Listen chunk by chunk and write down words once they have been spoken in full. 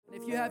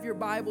you have your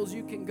Bibles,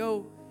 you can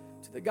go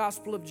to the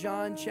Gospel of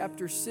John,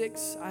 chapter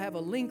 6. I have a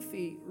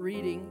lengthy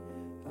reading,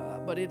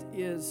 but it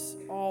is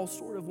all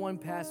sort of one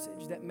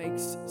passage that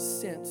makes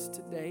sense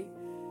today.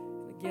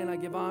 And again, I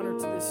give honor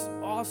to this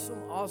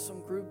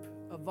awesome group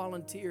of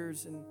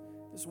volunteers and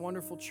this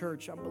wonderful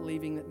church. I'm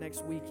believing that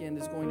next weekend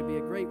is going to be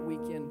a great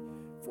weekend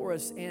for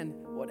us.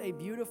 And what a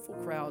beautiful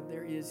crowd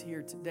there is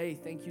here today.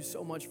 Thank you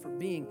so much for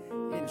being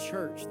in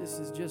church. This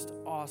is just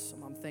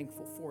awesome. I'm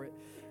thankful for it.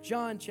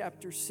 John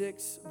chapter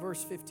 6,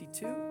 verse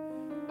 52.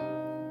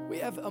 We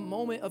have a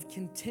moment of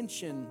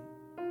contention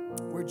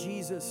where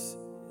Jesus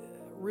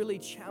really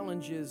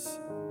challenges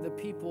the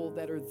people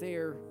that are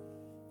there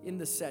in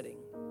the setting.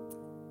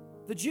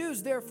 The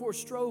Jews therefore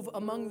strove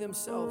among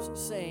themselves,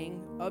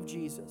 saying of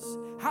Jesus,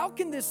 "How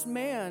can this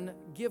man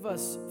give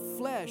us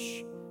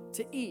flesh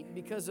to eat?"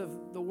 Because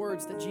of the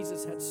words that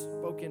Jesus had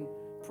spoken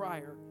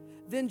prior.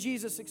 Then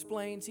Jesus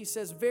explains, he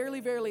says,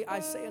 "Verily, verily, I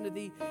say unto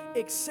thee,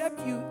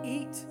 except you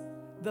eat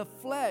the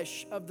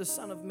flesh of the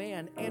Son of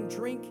Man and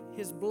drink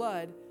his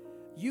blood,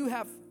 you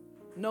have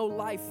no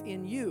life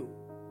in you."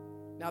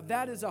 Now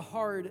that is a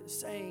hard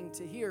saying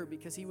to hear,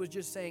 because he was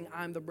just saying,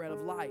 "I'm the bread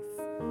of life."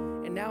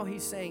 And now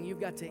he's saying, you've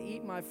got to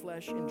eat my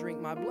flesh and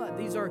drink my blood.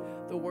 These are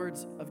the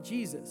words of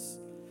Jesus.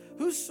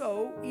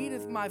 "Whoso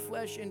eateth my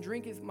flesh and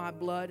drinketh my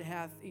blood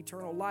hath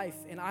eternal life,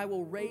 and I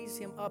will raise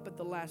him up at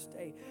the last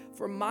day.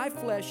 For my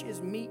flesh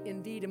is meat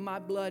indeed, and my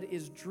blood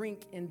is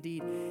drink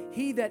indeed.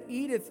 He that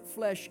eateth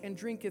flesh and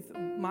drinketh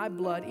my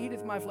blood,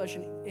 eateth my flesh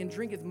and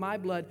drinketh my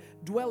blood,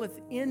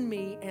 dwelleth in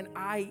me, and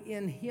I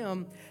in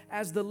him.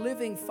 As the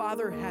living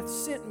Father hath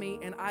sent me,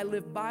 and I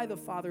live by the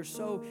Father,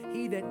 so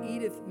he that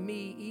eateth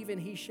me, even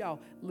he shall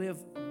live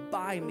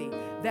by me."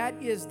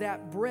 That is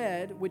that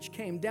bread which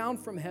came down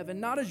from heaven,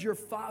 not as your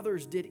fathers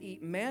did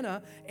eat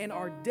manna and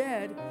are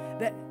dead,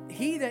 that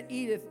he that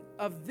eateth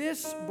of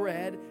this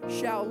bread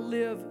shall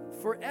live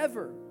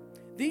forever.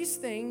 These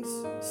things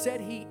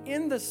said he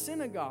in the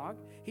synagogue.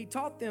 He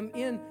taught them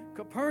in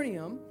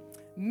Capernaum.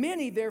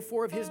 Many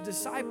therefore of his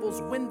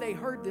disciples, when they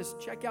heard this,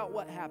 check out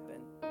what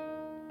happened,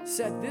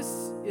 said,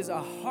 "This is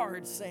a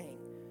hard saying.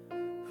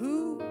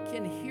 Who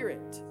can hear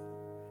it?"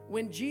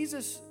 When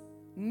Jesus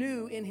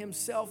knew in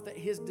himself that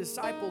his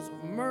disciples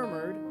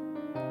murmured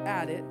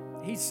at it,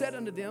 he said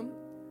unto them,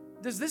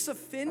 "Does this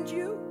offend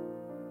you?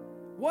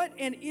 What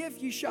and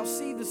if ye shall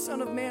see the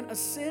Son of Man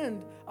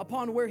ascend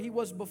upon where he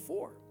was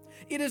before?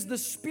 It is the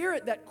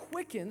Spirit that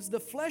quickens, the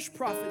flesh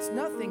profits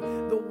nothing.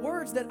 The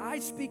words that I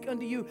speak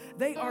unto you,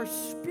 they are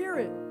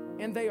spirit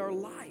and they are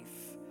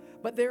life.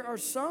 But there are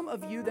some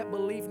of you that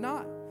believe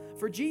not."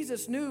 For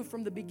Jesus knew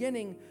from the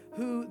beginning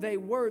who they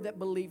were that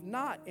believed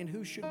not and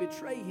who should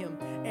betray him.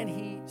 And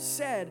he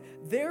said,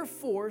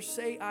 "Therefore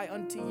say I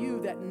unto you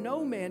that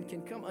no man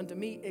can come unto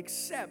me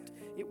except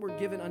it were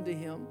given unto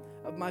him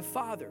of my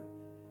Father."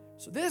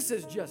 So this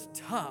is just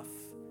tough.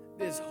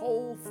 This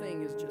whole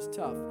thing is just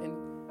tough.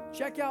 And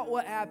check out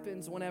what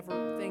happens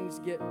whenever things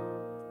get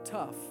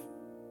tough.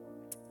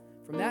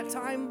 From that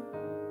time,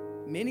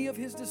 many of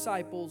his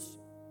disciples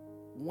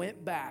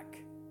went back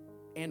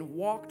and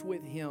walked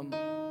with him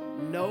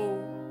no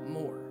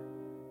more.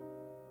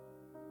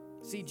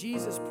 See,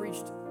 Jesus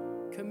preached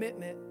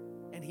commitment,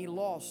 and he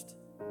lost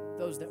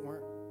those that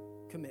weren't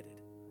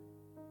committed.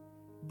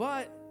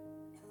 But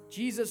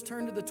Jesus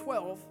turned to the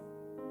 12,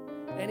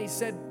 and he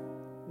said,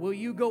 "Will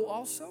you go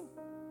also?"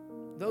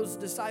 Those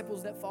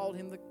disciples that followed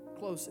him the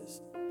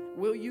closest.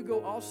 "Will you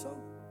go also?"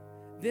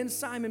 Then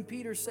Simon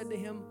Peter said to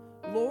him,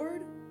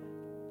 "Lord,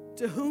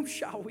 to whom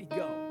shall we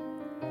go?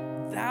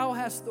 Thou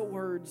hast the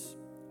words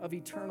of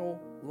eternal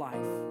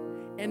life.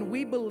 And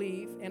we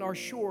believe and are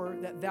sure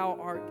that thou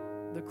art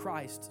the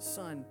Christ,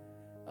 Son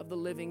of the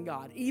living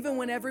God." Even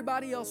when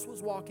everybody else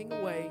was walking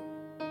away,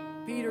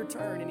 Peter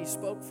turned and he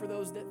spoke for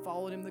those that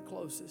followed him the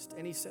closest.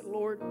 And he said,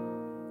 "Lord,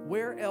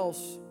 where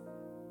else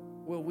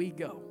will we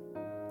go?"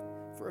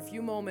 For a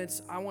few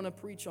moments, I want to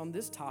preach on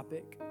this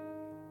topic: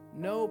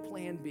 no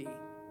plan B.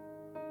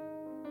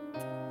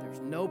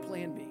 There's no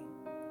plan B.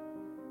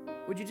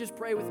 Would you just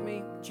pray with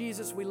me?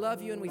 Jesus, we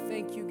love you and we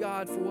thank you,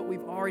 God, for what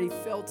we've already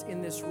felt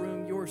in this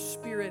room. Your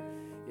Spirit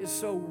is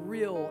so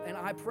real, and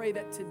I pray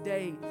that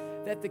today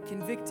that the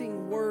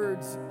convicting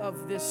words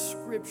of this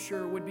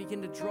scripture would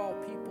begin to draw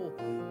people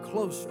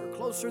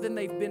closer than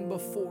they've been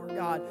before,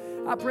 God.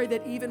 I pray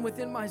that even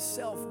within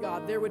myself,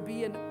 God, there would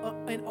be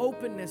an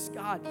openness,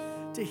 God,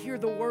 to hear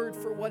the word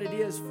for what it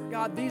is. For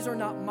God, these are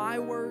not my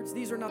words.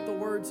 These are not the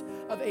words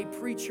of a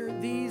preacher.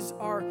 These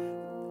are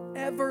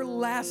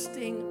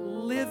everlasting,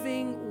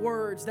 living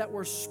words that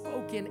were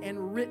spoken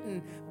and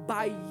written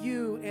by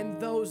you and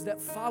those that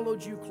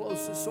followed you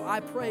closest. So I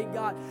pray,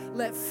 God,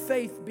 let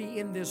faith be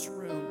in this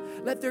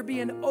room. Let there be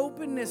an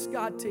openness,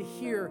 God, to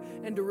hear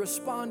and to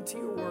respond to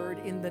your word.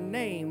 In the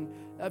name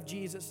of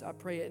Jesus, I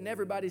pray it. And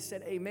everybody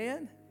said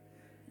amen.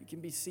 You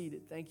can be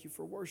seated. Thank you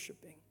for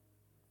worshiping.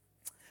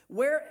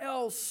 Where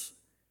else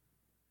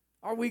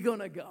are we going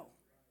to go?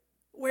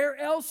 Where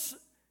else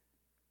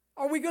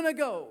are we going to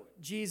go,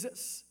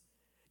 Jesus?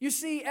 You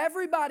see,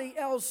 everybody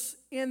else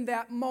in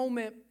that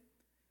moment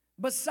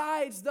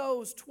besides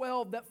those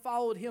 12 that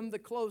followed him the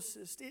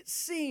closest, it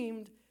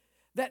seemed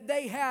that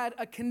they had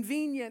a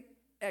convenient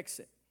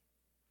exit.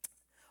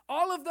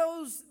 All of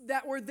those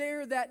that were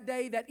there that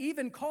day that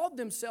even called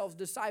themselves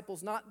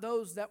disciples, not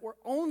those that were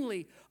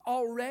only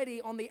already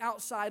on the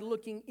outside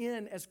looking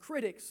in as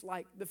critics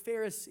like the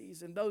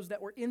Pharisees and those that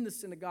were in the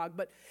synagogue,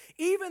 but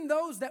even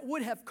those that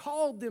would have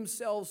called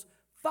themselves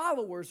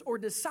followers or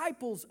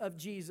disciples of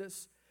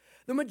Jesus,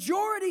 the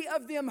majority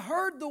of them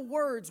heard the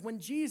words when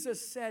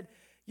Jesus said,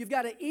 "You've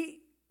got to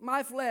eat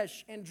my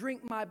flesh and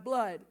drink my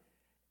blood."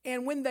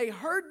 And when they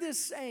heard this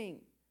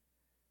saying,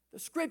 the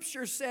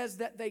scripture says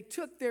that they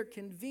took their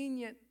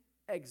convenient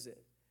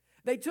exit.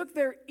 They took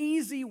their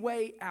easy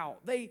way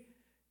out. They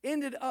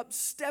ended up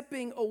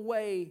stepping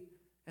away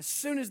as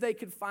soon as they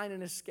could find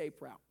an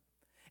escape route.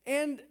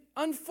 And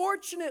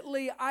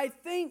unfortunately, I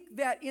think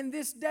that in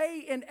this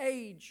day and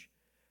age,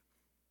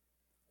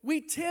 we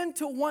tend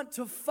to want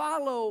to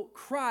follow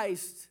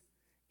Christ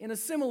in a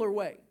similar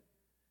way.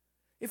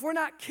 If we're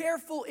not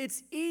careful,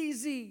 it's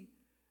easy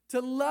to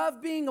love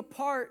being a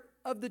part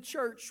of the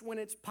church when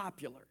it's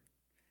popular.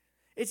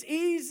 It's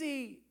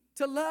easy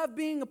to love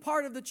being a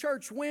part of the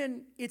church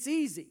when it's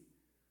easy.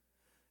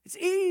 It's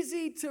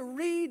easy to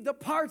read the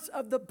parts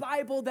of the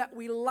Bible that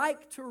we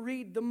like to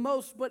read the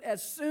most, but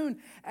as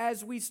soon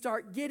as we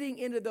start getting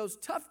into those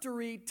tough to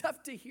read,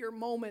 tough to hear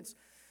moments,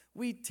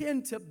 we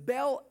tend to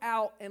bail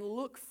out and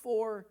look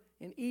for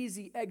an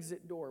easy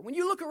exit door. When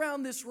you look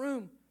around this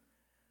room,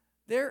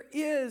 there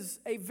is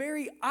a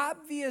very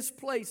obvious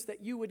place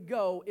that you would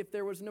go if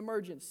there was an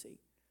emergency.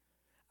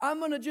 I'm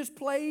going to just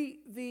play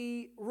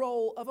the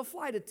role of a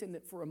flight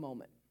attendant for a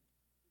moment.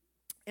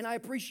 And I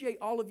appreciate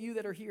all of you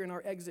that are here in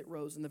our exit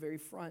rows in the very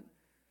front.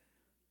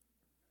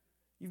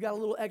 You've got a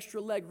little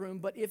extra leg room,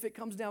 but if it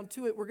comes down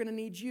to it, we're going to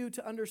need you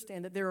to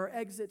understand that there are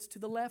exits to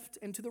the left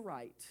and to the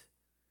right.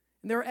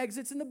 And there are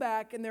exits in the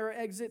back, and there are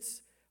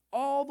exits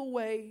all the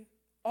way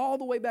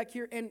back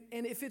here. And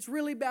if it's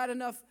really bad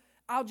enough,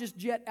 I'll just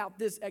jet out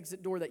this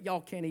exit door that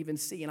y'all can't even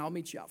see, and I'll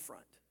meet you out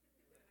front.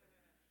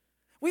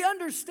 We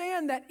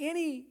understand that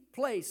any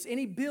place,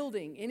 any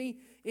building,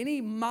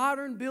 any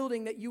modern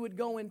building that you would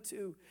go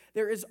into,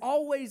 there is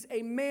always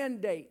a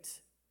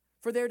mandate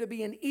for there to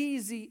be an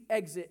easy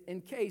exit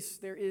in case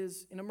there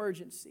is an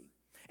emergency.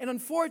 And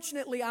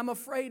unfortunately, I'm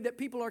afraid that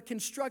people are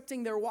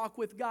constructing their walk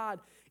with God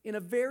in a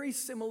very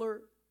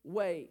similar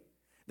way.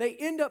 They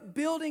end up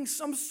building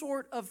some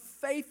sort of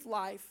faith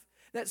life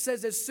that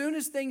says as soon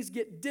as things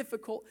get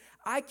difficult,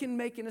 I can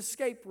make an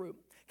escape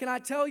route. Can I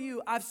tell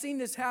you, I've seen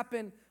this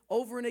happen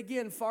over and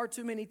again far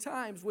too many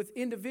times with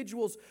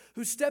individuals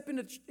who step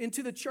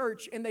into the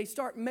church and they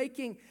start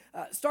making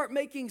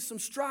some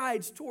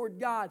strides toward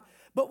God.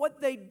 But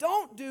what they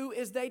don't do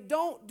is they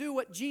don't do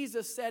what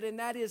Jesus said, and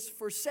that is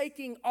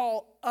forsaking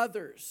all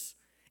others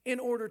in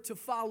order to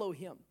follow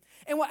him.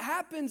 And what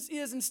happens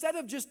is instead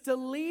of just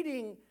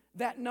deleting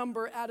that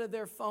number out of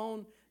their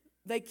phone,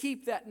 they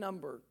keep that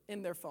number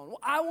in their phone. Well,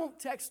 I won't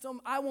text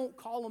them. I won't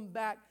call them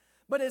back.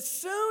 But as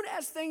soon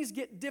as things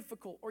get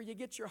difficult, or you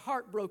get your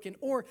heart broken,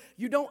 or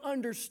you don't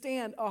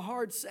understand a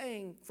hard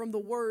saying from the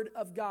Word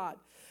of God,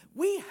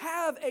 we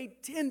have a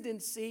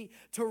tendency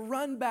to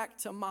run back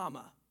to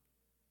mama.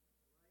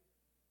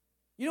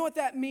 You know what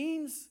that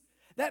means?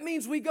 That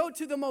means we go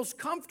to the most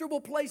comfortable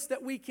place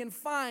that we can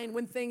find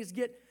when things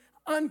get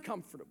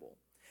uncomfortable.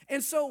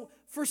 And so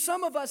for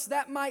some of us,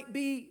 that might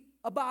be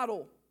a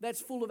bottle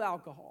that's full of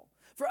alcohol.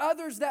 For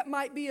others, that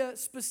might be a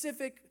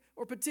specific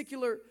or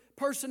particular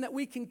person that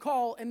we can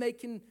call and they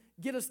can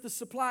get us the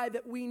supply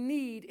that we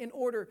need in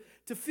order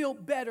to feel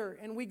better,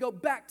 and we go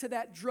back to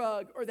that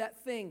drug or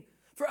that thing.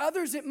 For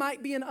others, it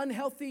might be an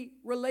unhealthy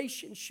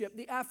relationship,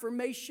 the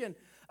affirmation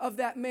of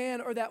that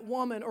man or that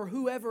woman or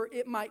whoever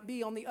it might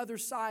be on the other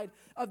side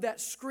of that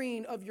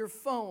screen of your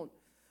phone.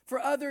 For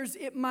others,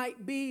 it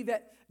might be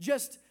that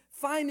just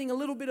finding a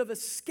little bit of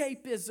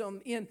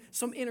escapism in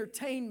some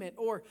entertainment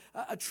or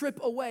a trip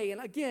away. And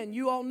again,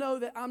 you all know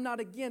that I'm not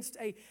against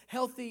a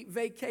healthy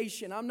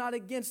vacation. I'm not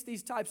against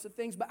these types of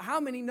things. But how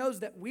many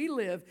knows that we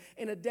live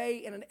in a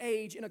day and an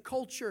age, in a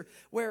culture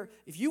where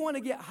if you want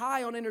to get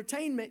high on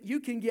entertainment, you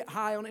can get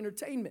high on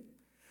entertainment.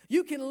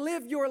 You can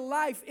live your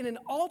life in an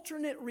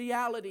alternate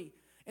reality.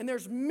 And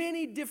there's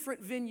many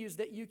different venues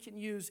that you can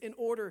use in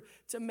order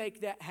to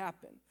make that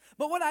happen.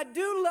 But what I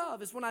do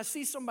love is when I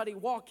see somebody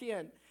walk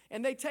in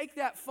and they take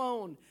that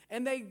phone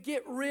and they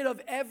get rid of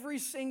every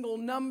single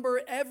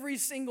number, every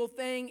single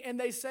thing, and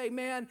they say,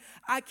 man,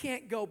 I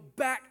can't go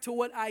back to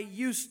what I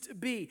used to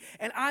be.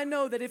 And I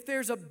know that if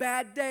there's a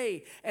bad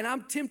day and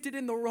I'm tempted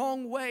in the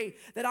wrong way,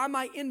 that I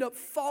might end up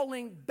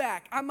falling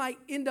back. I might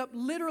end up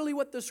literally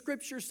what the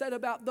scripture said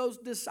about those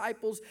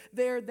disciples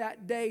there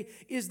that day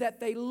is that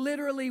they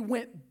literally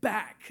went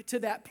back to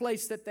that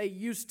place that they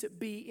used to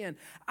be in.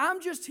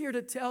 I'm just here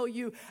to tell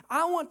you,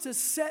 I want to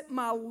set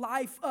my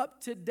life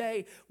up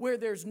today where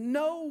there's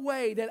no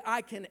way that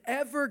I can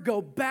ever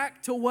go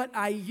back to what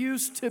I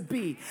used to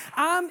be.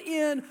 I'm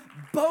in,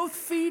 both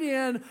feet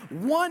in,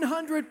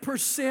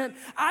 100%.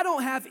 I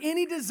don't have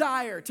any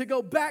desire to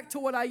go back to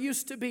what I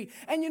used to be.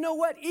 And you know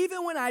what?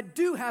 Even when I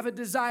do have a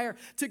desire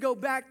to go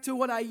back to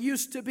what I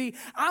used to be,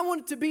 I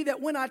want it to be that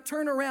when I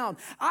turn around,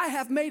 I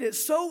have made it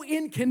so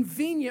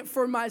inconvenient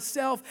for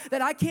myself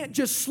that I can't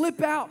just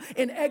slip out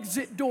an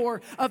exit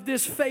door of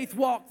this faith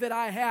walk that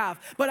I have.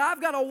 But I've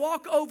got to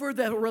walk over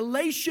the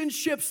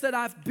relationships that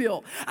I've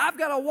built. I've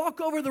got to walk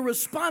over the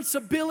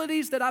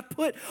responsibilities that I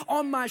put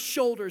on my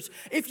shoulders.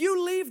 If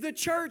you leave the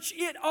church,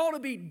 it ought to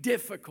be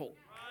difficult.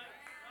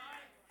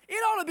 It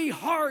ought to be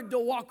hard to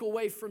walk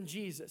away from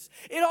Jesus.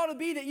 It ought to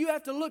be that you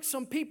have to look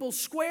some people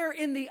square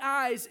in the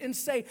eyes and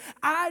say,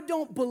 I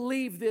don't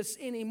believe this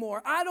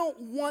anymore. I don't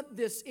want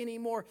this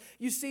anymore.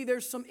 You see,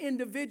 there's some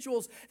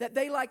individuals that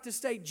they like to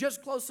stay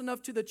just close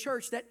enough to the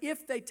church that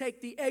if they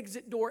take the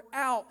exit door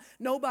out,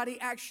 nobody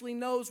actually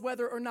knows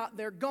whether or not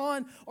they're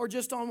gone or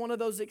just on one of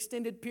those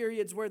extended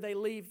periods where they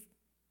leave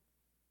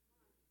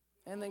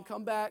and then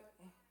come back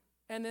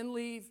and then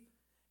leave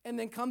and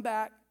then come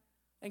back.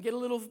 And get a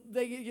little,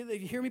 they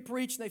hear me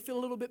preach and they feel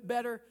a little bit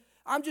better.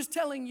 I'm just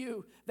telling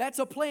you, that's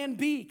a plan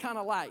B kind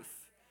of life.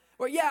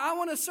 Where, yeah, I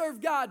want to serve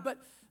God, but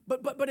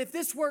if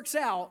this works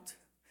out,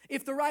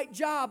 if the right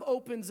job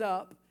opens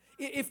up,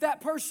 if that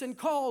person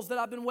calls that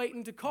I've been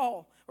waiting to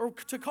call or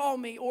to call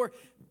me, or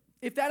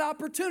if that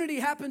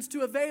opportunity happens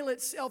to avail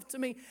itself to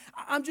me,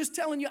 I'm just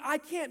telling you, I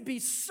can't be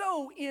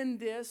so in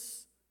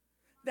this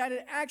that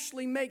it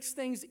actually makes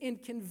things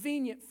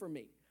inconvenient for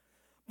me.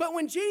 But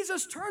when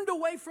Jesus turned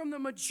away from the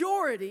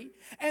majority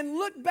and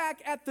looked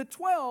back at the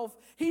 12,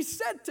 he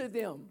said to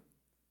them,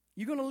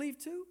 you going to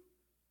leave too?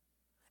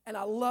 And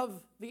I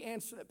love the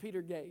answer that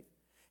Peter gave.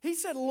 He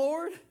said,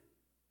 Lord,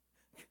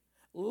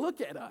 look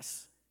at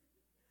us.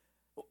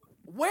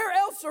 Where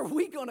else are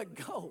we going to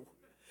go?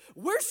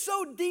 We're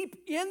so deep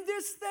in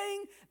this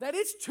thing that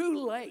it's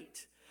too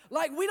late.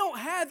 Like we don't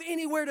have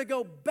anywhere to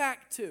go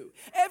back to.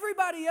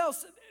 Everybody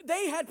else,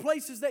 they had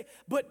places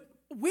but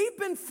we've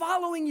been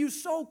following you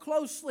so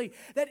closely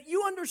that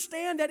you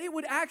understand that it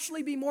would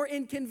actually be more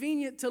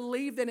inconvenient to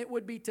leave than it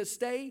would be to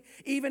stay,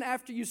 even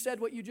after you said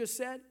what you just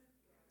said.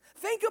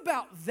 Think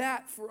about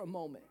that for a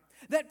moment.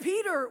 That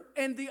Peter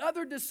and the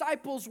other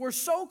disciples were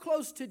so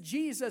close to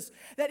Jesus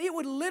that it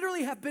would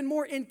literally have been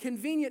more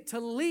inconvenient to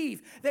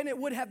leave than it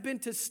would have been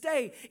to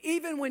stay,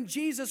 even when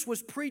Jesus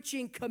was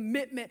preaching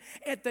commitment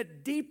at the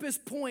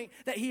deepest point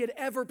that he had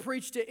ever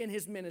preached it in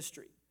his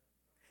ministry.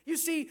 You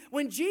see,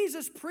 when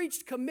Jesus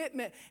preached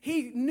commitment,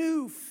 he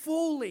knew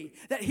fully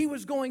that he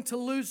was going to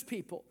lose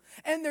people.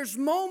 And there's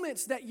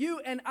moments that you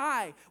and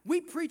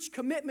we preach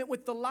commitment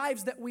with the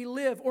lives that we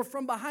live or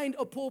from behind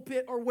a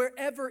pulpit or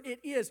wherever it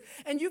is.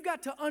 And you've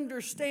got to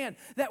understand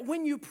that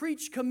when you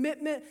preach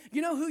commitment,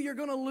 you know who you're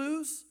going to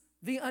lose?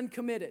 The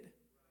uncommitted.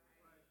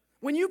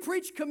 When you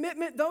preach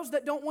commitment, those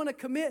that don't want to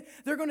commit,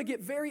 they're going to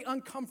get very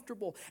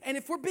uncomfortable. And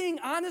if we're being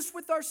honest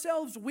with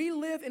ourselves, we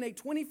live in a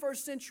 21st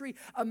century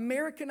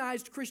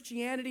Americanized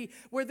Christianity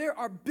where there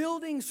are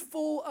buildings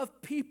full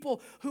of people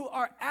who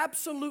are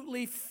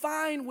absolutely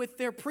fine with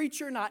their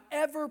preacher not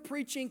ever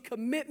preaching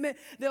commitment.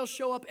 They'll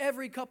show up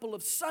every couple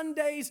of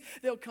Sundays.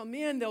 They'll come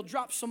in. They'll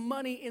drop some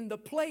money in the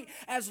plate.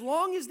 As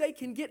long as they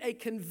can get a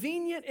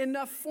convenient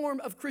enough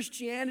form of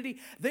Christianity,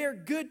 they're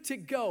good to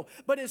go.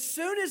 But as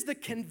soon as the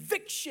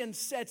conviction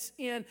sets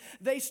in,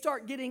 they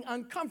start getting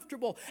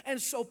uncomfortable.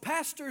 And so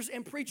pastors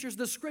and preachers,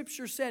 the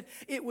scripture said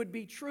it would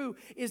be true,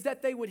 is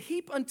that they would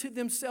heap unto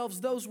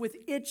themselves those with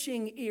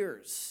itching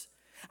ears.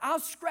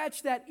 I'll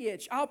scratch that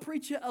itch. I'll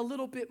preach it a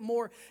little bit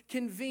more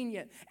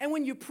convenient. And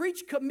when you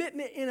preach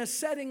commitment in a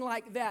setting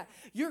like that,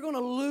 you're going to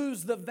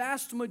lose the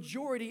vast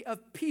majority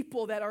of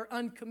people that are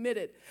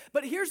uncommitted.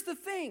 But here's the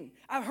thing.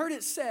 I've heard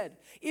it said,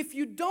 if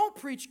you don't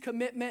preach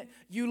commitment,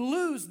 you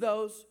lose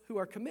those who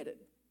are committed.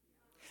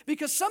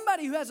 Because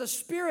somebody who has a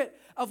spirit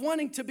of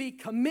wanting to be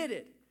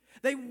committed,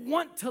 they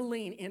want to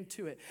lean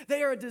into it.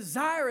 They are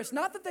desirous,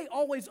 not that they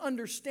always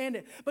understand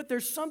it, but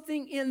there's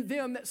something in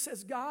them that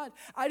says, God,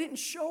 I didn't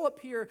show up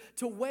here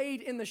to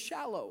wade in the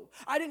shallow.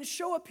 I didn't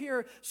show up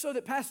here so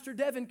that Pastor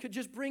Devin could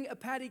just bring a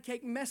patty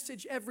cake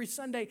message every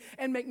Sunday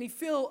and make me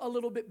feel a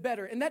little bit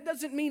better. And that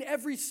doesn't mean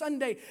every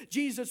Sunday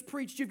Jesus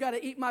preached, you've got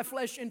to eat my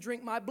flesh and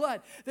drink my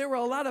blood. There were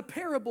a lot of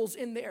parables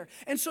in there.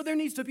 And so there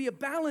needs to be a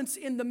balance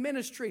in the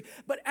ministry.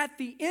 But at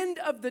the end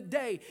of the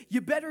day,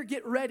 you better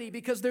get ready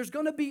because there's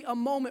going to be a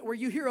moment where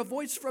you hear a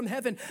voice from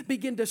heaven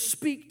begin to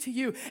speak to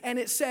you, and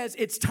it says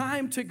it's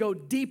time to go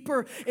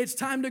deeper. It's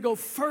time to go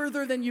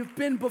further than you've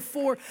been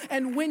before.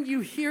 And when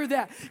you hear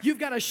that, you've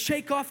got to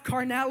shake off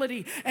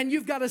carnality, and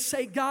you've got to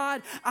say,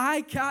 God,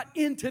 I got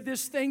into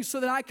this thing so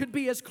that I could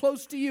be as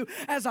close to you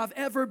as I've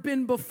ever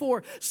been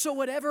before. So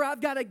whatever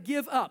I've got to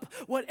give up,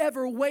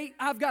 whatever weight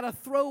I've got to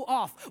throw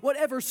off,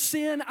 whatever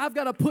sin I've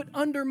got to put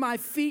under my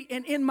feet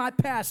and in my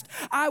past,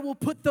 I will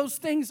put those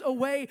things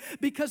away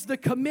because the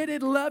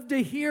committed love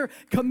to hear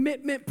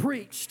commitment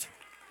preached.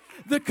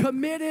 The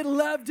committed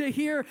love to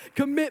hear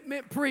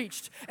commitment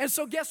preached. And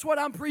so guess what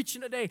I'm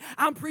preaching today?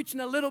 I'm preaching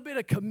a little bit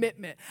of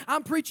commitment.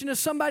 I'm preaching to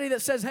somebody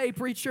that says, hey,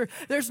 preacher,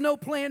 there's no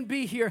plan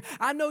B here.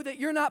 I know that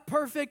you're not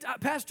perfect.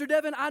 Pastor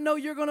Devin, I know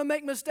you're going to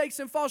make mistakes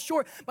and fall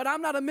short, but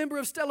I'm not a member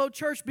of Stello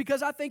Church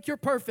because I think you're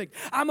perfect.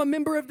 I'm a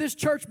member of this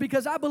church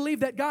because I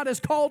believe that God has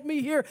called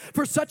me here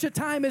for such a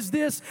time as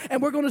this,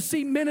 and we're going to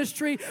see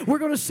ministry. We're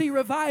going to see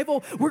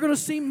revival. We're going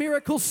to see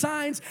miracles,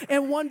 signs,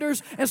 and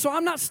wonders. And so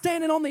I'm not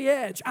standing on the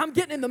edge. I'm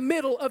getting in the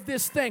middle of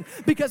this thing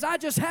because I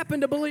just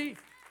happen to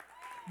believe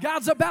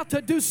God's about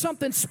to do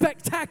something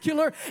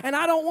spectacular, and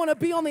I don't want to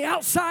be on the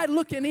outside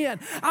looking in.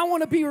 I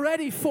want to be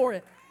ready for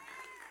it.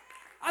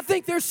 I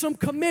think there's some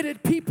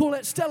committed people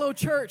at Stello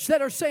Church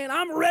that are saying,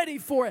 I'm ready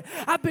for it.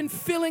 I've been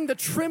feeling the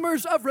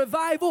tremors of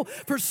revival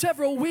for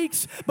several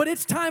weeks, but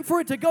it's time for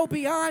it to go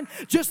beyond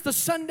just the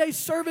Sunday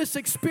service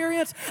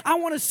experience. I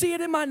want to see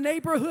it in my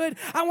neighborhood.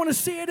 I want to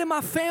see it in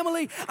my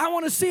family. I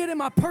want to see it in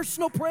my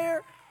personal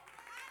prayer.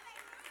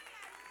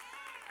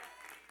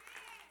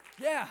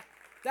 Yeah,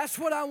 that's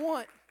what I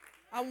want.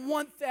 I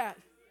want that.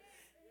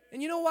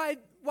 And you know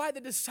why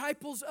the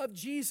disciples of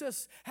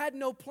Jesus had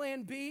no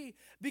plan B?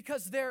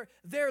 Because their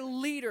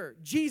leader,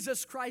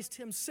 Jesus Christ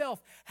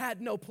himself,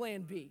 had no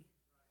plan B.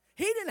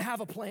 He didn't have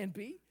a plan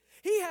B.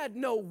 He had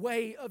no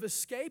way of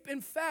escape.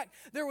 In fact,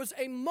 there was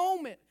a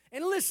moment,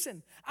 and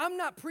listen, I'm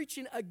not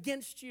preaching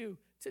against you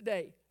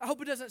today. I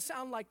hope it doesn't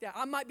sound like that.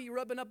 I might be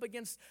rubbing up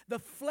against the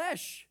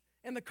flesh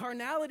and the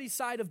carnality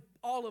side of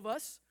all of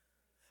us.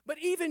 But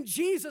even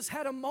Jesus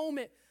had a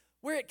moment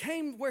where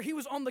he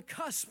was on the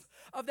cusp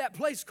of that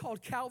place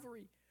called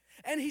Calvary.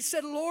 And he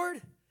said,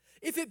 Lord,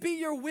 if it be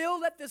your will,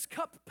 let this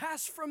cup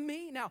pass from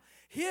me. Now,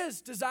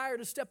 his desire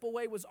to step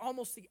away was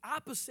almost the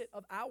opposite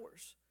of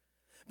ours,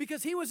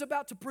 because he was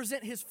about to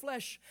present his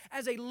flesh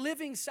as a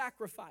living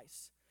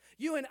sacrifice.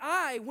 You and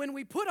I, when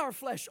we put our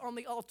flesh on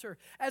the altar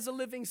as a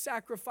living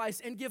sacrifice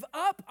and give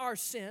up our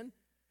sin,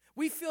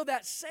 we feel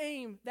that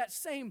same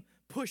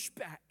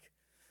pushback.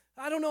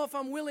 I don't know if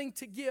I'm willing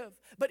to give.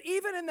 But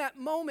even in that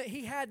moment,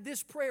 he had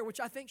this prayer, which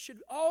I think should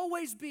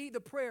always be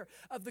the prayer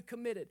of the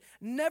committed.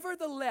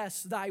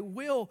 Nevertheless, thy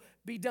will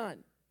be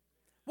done.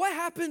 What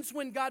happens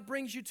when God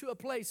brings you to a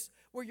place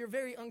where you're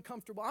very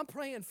uncomfortable? I'm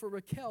praying for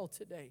Raquel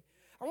today.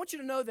 I want you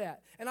to know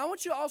that. And I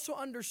want you to also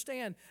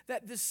understand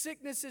that the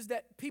sicknesses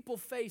that people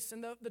face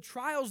and the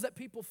trials that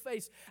people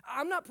face,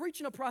 I'm not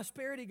preaching a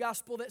prosperity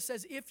gospel that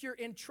says if you're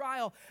in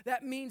trial,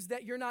 that means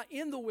that you're not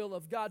in the will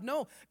of God.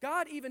 No,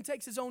 God even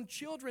takes his own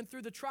children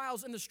through the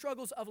trials and the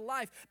struggles of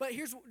life. But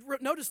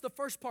notice the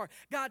first part.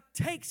 God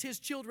takes his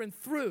children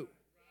through.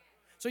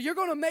 So you're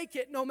going to make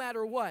it no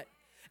matter what.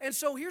 And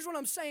so here's what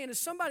I'm saying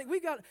is we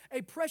got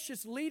a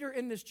precious leader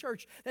in this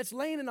church that's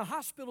laying in a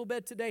hospital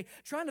bed today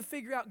trying to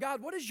figure out,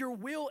 God, what is your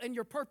will and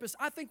your purpose?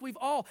 I think we've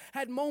all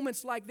had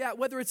moments like that,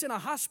 whether it's in a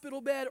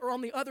hospital bed or on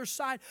the other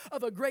side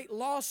of a great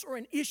loss or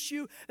an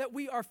issue that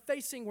we are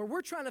facing where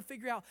we're trying to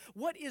figure out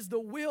what is the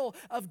will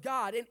of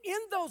God. And in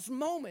those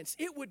moments,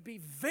 it would be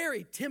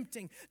very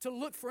tempting to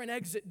look for an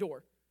exit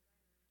door.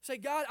 Say,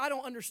 God, I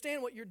don't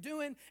understand what you're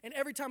doing, and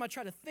every time I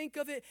try to think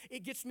of it,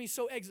 it gets me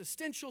so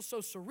existential,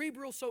 so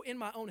cerebral, so in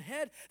my own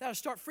head that I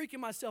start freaking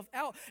myself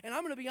out. And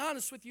I'm going to be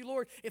honest with you,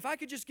 Lord, if I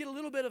could just get a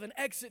little bit of an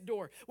exit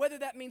door, whether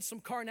that means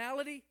some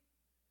carnality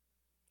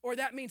or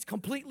that means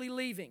completely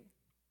leaving,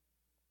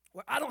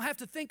 where I don't have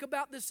to think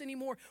about this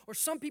anymore. Or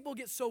some people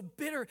get so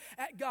bitter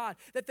at God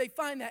that they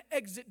find that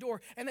exit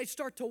door and they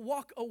start to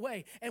walk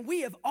away. And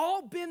we have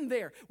all been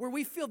there where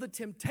we feel the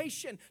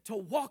temptation to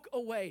walk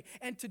away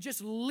and to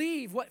just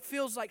leave what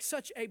feels like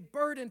such a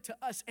burden to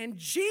us. And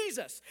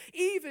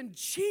even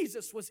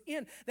Jesus was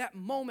in that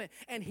moment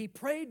and he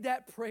prayed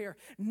that prayer,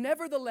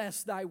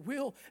 nevertheless, thy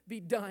will be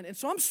done. And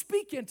so I'm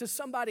speaking to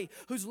somebody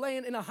who's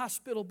laying in a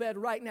hospital bed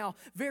right now,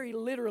 very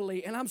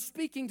literally. And I'm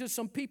speaking to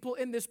some people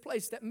in this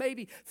place that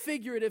maybe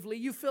figuratively,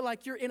 you feel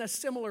like you're in a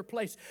similar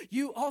place.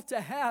 You ought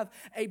to have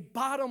a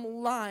bottom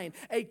line,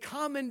 a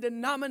common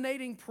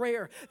denominating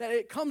prayer that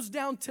it comes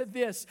down to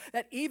this,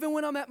 that even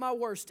when I'm at my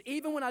worst,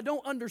 even when I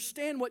don't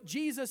understand what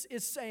Jesus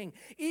is saying,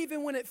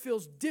 even when it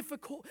feels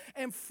difficult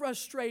and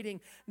frustrating,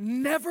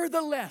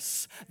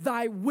 nevertheless,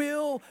 thy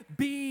will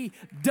be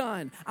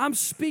done. I'm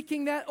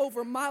speaking that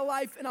over my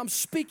life and I'm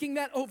speaking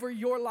that over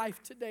your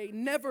life today.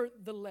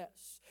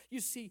 Nevertheless. You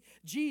see,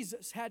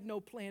 Jesus had no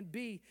plan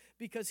B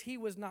because he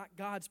was not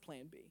God's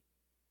plan B.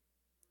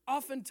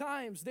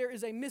 Oftentimes, there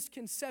is a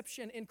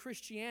misconception in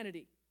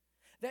Christianity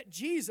that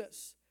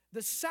Jesus,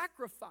 the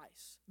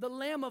sacrifice, the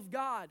Lamb of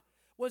God,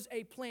 was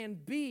a plan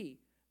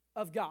B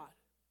of God.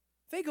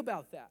 Think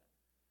about that.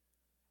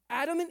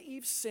 Adam and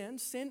Eve sin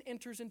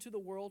enters into the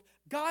world.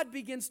 God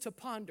begins to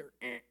ponder.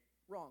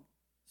 Wrong.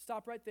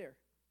 Stop right there.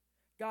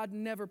 God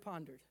never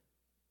pondered.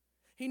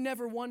 He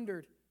never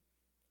wondered.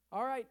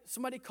 All right,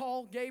 somebody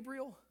call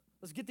Gabriel.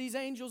 Let's get these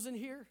angels in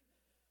here.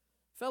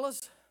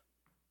 Fellas,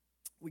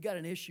 we got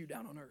an issue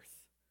down on earth.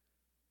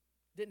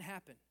 Didn't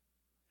happen.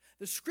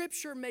 The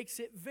scripture makes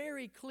it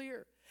very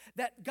clear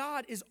that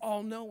God is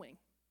all-knowing.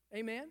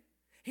 Amen?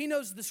 He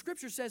knows, the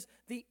scripture says,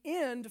 the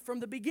end from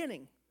the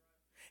beginning.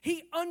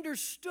 He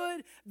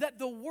understood that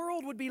the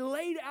world would be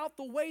laid out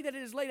the way that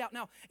it is laid out.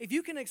 Now, if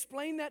you can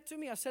explain that to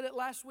me, I said it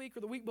last week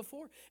or the week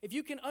before, if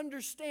you can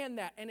understand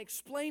that and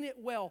explain it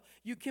well,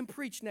 you can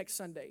preach next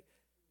Sunday.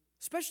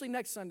 Especially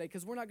next Sunday,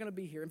 because we're not going to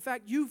be here. In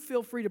fact, you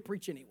feel free to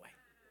preach anyway.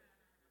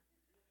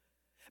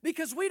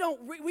 Because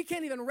we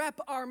can't even wrap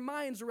our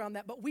minds around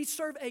that. But we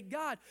serve a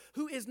God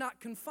who is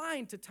not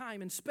confined to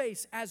time and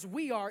space as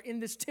we are in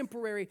this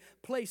temporary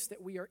place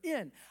that we are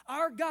in.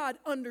 Our God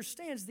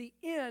understands the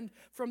end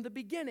from the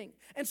beginning.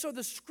 And so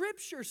the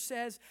scripture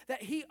says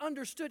that he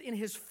understood in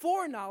his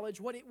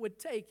foreknowledge what it would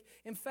take.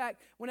 In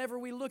fact, whenever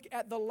we look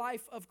at the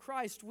life of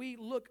Christ, we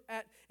look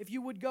at, if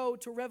you would go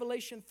to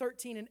Revelation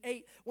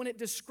 13:8, when it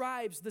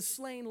describes the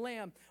slain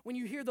lamb. When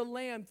you hear the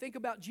lamb, think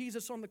about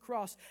Jesus on the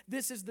cross.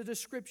 This is the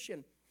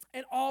description.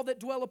 And all that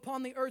dwell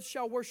upon the earth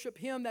shall worship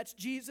him. That's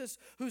Jesus,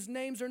 whose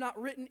names are not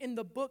written in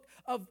the book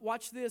of,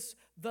 watch this,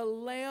 the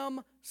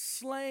Lamb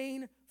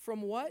slain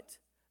from what?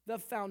 The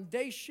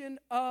foundation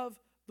of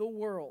the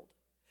world.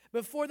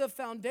 Before the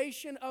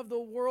foundation of the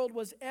world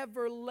was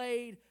ever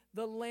laid,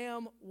 the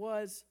Lamb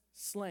was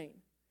slain.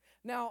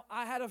 Now,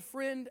 I had a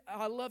friend,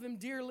 I love him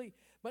dearly,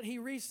 but he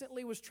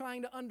recently was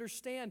trying to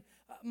understand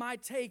my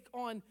take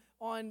on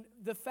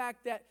the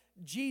fact that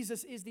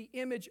Jesus is the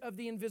image of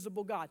the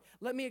invisible God.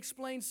 Let me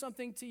explain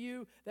something to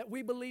you that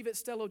we believe at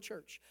Stello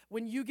Church.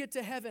 When you get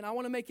to heaven, I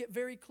want to make it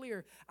very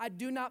clear. I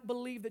do not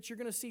believe that you're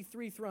going to see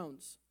 3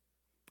 thrones.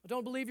 I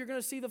don't believe you're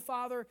going to see the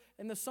Father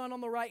and the Son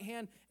on the right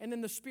hand and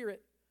then the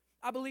Spirit.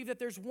 I believe that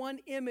there's one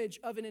image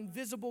of an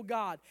invisible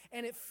God,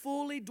 and it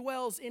fully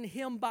dwells in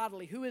him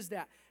bodily. Who is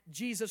that?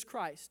 Jesus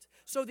Christ.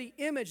 So the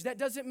image, that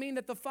doesn't mean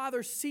that the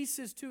Father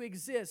ceases to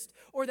exist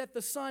or that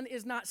the Son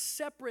is not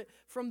separate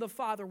from the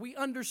Father. We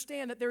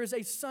understand that there is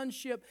a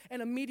sonship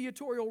and a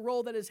mediatorial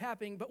role that is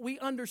happening, but we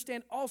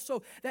understand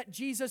also that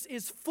Jesus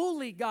is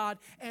fully God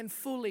and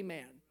fully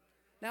man.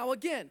 Now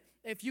again,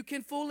 if you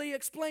can fully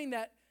explain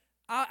that,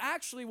 I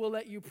actually will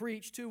let you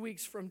preach 2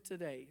 weeks from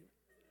today.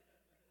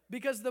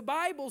 Because the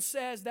Bible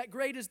says that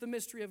great is the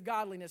mystery of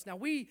godliness. Now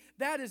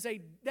that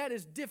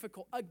is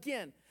difficult.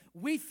 Again,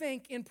 we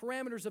think in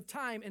parameters of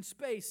time and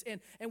space, and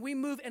we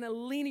move in a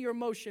linear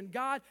motion.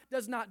 God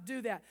does not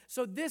do that.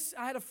 So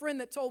I had a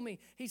friend that told me,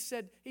 he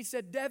said,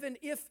 Devin,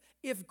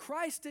 if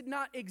Christ did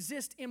not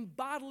exist in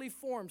bodily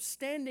form,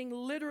 standing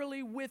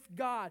literally with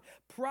God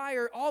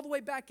prior, all the way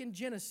back in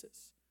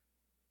Genesis,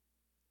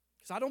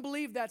 because I don't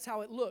believe that's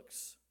how it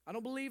looks. I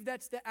don't believe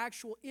that's the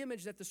actual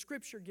image that the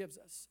Scripture gives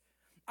us.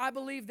 I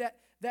believe that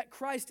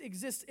Christ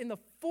exists in the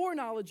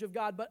foreknowledge of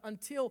God, but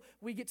until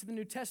we get to the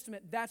New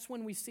Testament, that's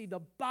when we see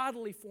the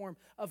bodily form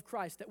of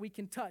Christ that we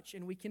can touch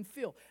and we can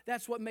feel.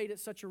 That's what made it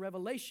such a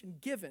revelation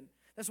given.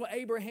 That's what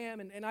Abraham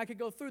and I could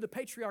go through, the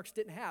patriarchs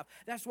didn't have.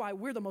 That's why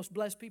we're the most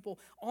blessed people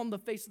on the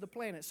face of the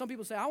planet. Some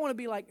people say, I want to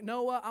be like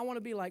Noah. I want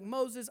to be like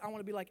Moses. I want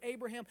to be like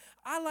Abraham.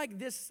 I like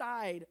this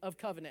side of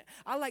covenant.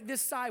 I like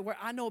this side where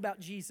I know about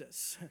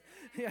Jesus.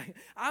 Yeah.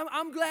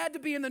 I'm glad to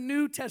be in the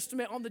New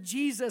Testament on the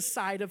Jesus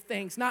side of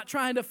things, not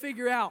trying to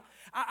figure out.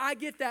 I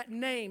get that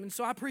name, and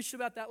so I preached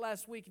about that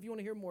last week. If you want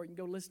to hear more, you can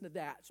go listen to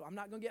that. So I'm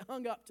not going to get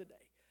hung up today.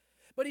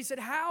 But he said,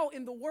 how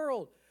in the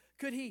world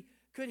could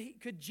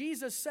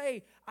Jesus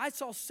say, I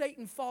saw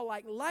Satan fall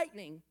like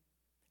lightning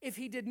if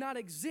he did not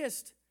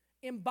exist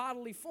in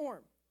bodily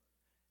form?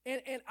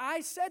 And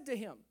I said to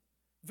him,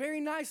 very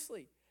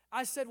nicely,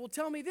 I said, well,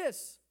 tell me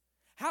this.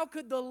 How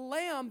could the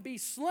lamb be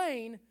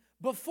slain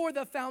before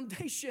the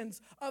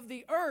foundations of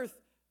the earth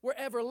were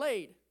ever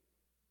laid?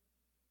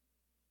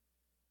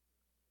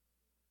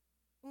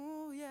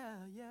 Oh, yeah.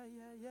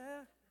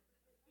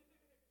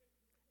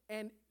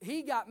 And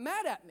he got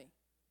mad at me,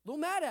 a little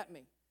mad at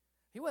me.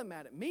 He wasn't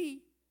mad at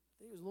me.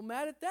 He was a little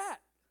mad at that.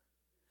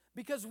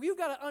 Because you've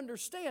got to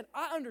understand,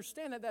 I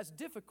understand that that's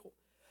difficult.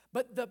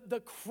 But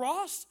the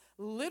cross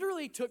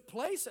literally took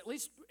place, at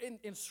least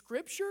in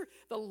Scripture.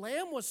 The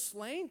Lamb was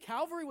slain.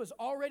 Calvary was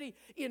already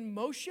in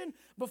motion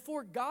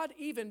before God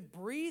even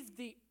breathed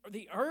the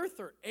earth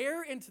or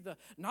air into the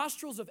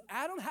nostrils of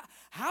Adam.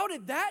 How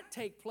did that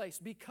take place?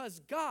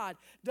 Because God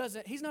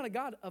he's not a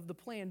God of the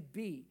plan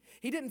B.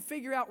 He didn't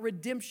figure out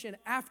redemption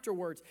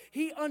afterwards.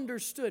 He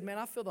understood. Man,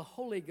 I feel the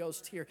Holy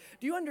Ghost here.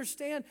 Do you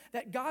understand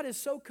that God is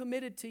so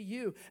committed to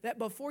you that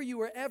before you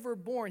were ever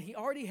born, He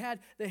already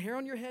had the hair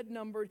on your head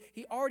numbered.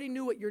 He already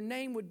knew what your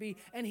name would be,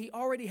 and He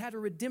already had a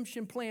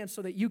redemption plan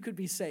so that you could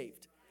be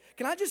saved.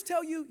 Can I just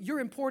tell you, you're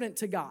important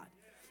to God.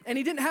 And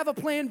He didn't have a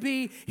plan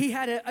B. He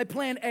had a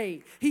plan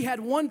A. He had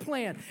one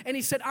plan. And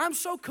He said, I'm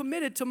so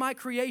committed to my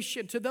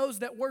creation, to those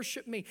that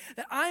worship me,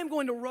 that I am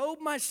going to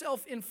robe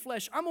myself in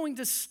flesh. I'm going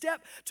to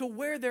step to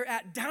where they're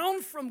at,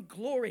 down from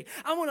glory.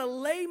 I want to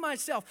lay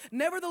myself.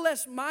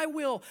 Nevertheless, my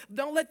will,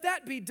 don't let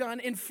that be done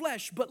in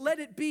flesh, but let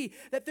it be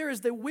that there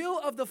is the will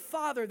of the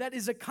Father that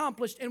is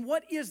accomplished. And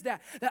what is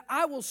that? That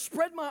I will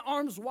spread my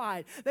arms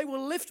wide. They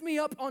will lift me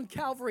up on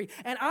Calvary,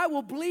 and I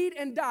will bleed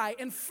and die.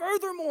 And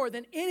furthermore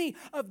than any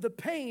of the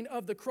pain pain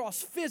of the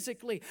cross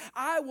physically.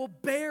 I will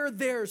bear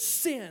their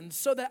sins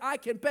so that I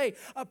can pay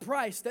a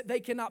price that they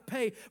cannot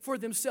pay for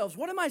themselves.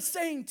 What am I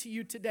saying to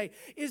you today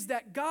is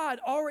that God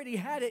already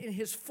had it in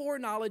His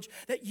foreknowledge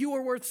that you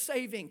are worth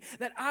saving,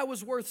 that I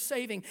was worth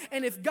saving.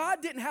 And if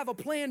God didn't have a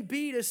plan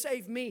B to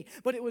save me,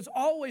 but it was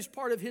always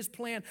part of His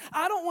plan,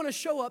 I don't want to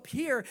show up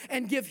here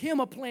and give Him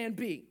a plan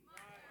B.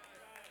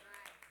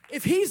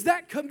 If He's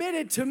that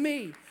committed to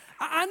me,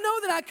 I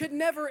know that I could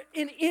never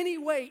in any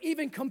way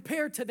even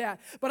compare to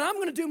that, but I'm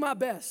going to do my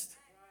best.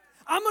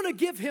 I'm going to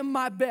give Him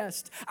my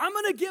best. I'm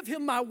going to give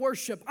Him my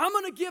worship. I'm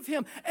going to give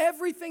Him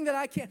everything that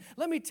I can.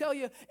 Let me tell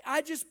you,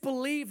 I just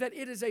believe that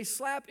it is a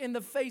slap in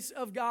the face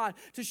of God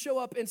to show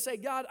up and say,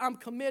 God, I'm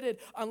committed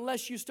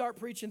unless you start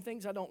preaching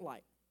things I don't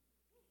like.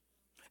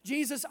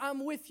 Jesus,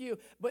 I'm with you,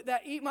 but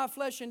that eat my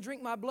flesh and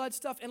drink my blood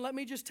stuff. And let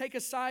me just take a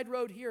side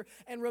road here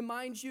and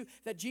remind you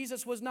that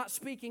Jesus was not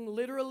speaking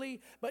literally,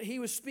 but He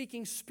was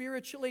speaking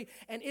spiritually.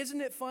 And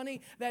isn't it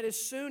funny that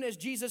as soon as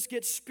Jesus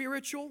gets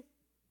spiritual,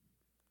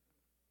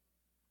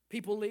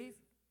 people leave?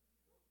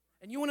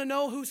 And you want to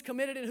know who's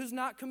committed and who's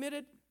not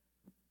committed?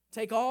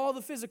 Take all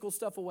the physical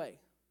stuff away.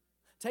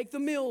 Take the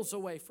meals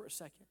away for a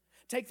second.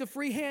 Take the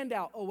free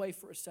handout away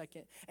for a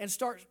second and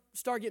start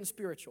getting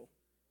spiritual.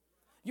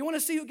 You want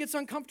to see who gets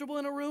uncomfortable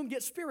in a room?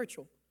 Get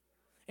spiritual.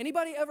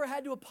 Anybody ever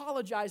had to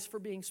apologize for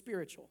being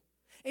spiritual?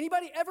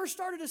 Anybody ever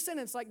started a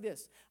sentence like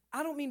this?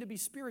 I don't mean to be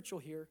spiritual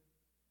here.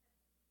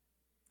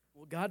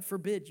 Well, God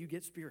forbid you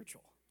get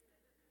spiritual.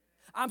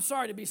 I'm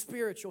sorry to be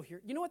spiritual here.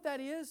 You know what that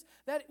is?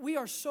 That we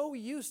are so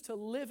used to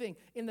living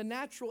in the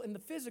natural and the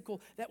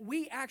physical that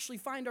we actually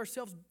find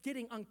ourselves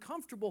getting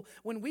uncomfortable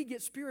when we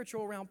get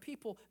spiritual around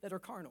people that are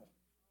carnal.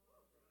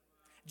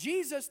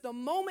 Jesus, the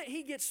moment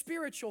He gets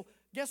spiritual,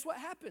 guess what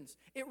happens?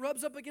 It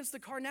rubs up against the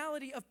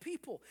carnality of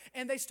people,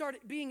 and they start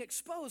being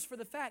exposed for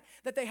the fact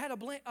that they had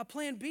a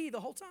plan B the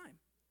whole time.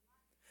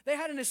 They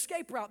had an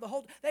escape route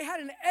they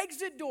had an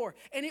exit door,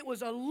 and it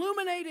was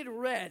illuminated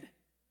red.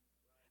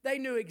 They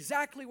knew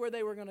exactly where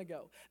they were going to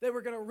go. They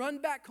were going to run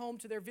back home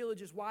to their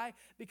villages. Why?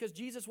 Because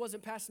Jesus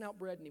wasn't passing out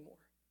bread anymore.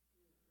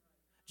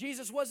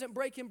 Jesus wasn't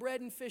breaking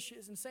bread and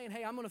fishes and saying,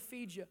 hey, I'm going to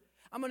feed you.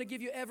 I'm going to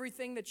give you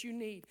everything that you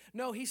need.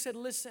 No, He said,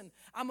 listen,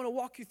 I'm going to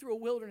walk you through a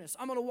wilderness.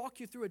 I'm going to walk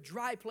you through a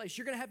dry place.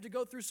 You're going to have to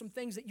go through some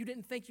things that you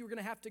didn't think you were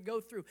going to have to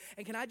go through.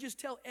 And can I just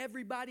tell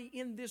everybody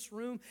in this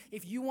room,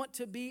 if you want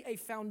to be a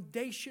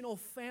foundational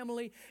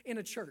family in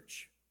a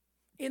church,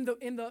 in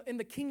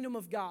the kingdom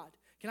of God,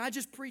 can I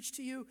just preach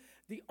to you?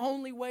 The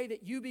only way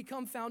that you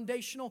become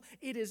foundational,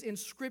 it is in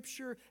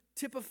Scripture,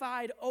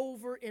 typified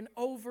over and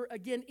over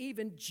again.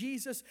 Even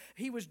Jesus,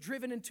 He was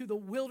driven into the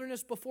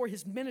wilderness before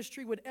His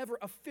ministry would ever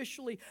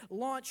officially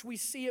launch. We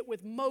see it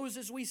with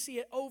Moses. We see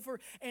it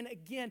over and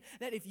again,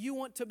 that if you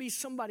want to be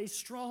somebody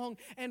strong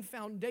and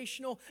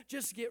foundational,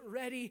 just get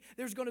ready.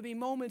 There's going to be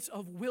moments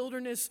of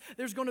wilderness.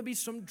 There's going to be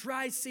some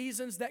dry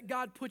seasons that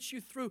God puts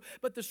you through.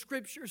 But the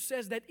Scripture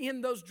says that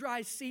in those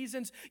dry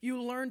seasons,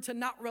 you learn to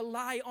not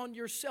rely on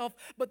yourself.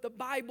 But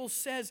the Bible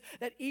says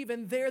that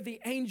even there, the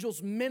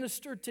angels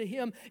ministered to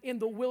Him in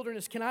the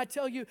wilderness. Can I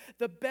tell you,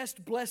 the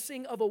best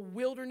blessing of a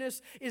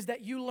wilderness is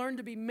that you learn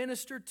to be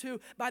ministered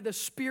to by the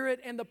Spirit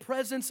and the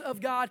presence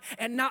of God,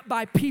 and not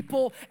by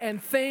people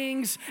and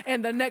things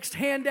and the next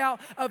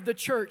handout of the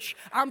church.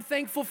 I'm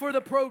thankful for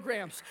the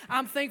programs.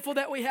 I'm thankful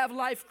that we have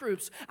life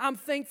groups. I'm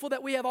thankful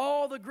that we have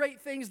all the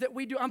great things that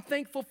we do. I'm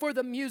thankful for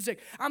the music.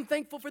 I'm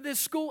thankful for this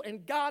school,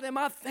 and God, am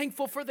I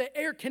thankful for the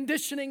air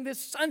conditioning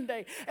this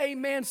Sunday.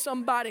 Amen,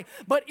 somebody.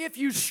 But if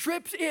you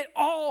stripped it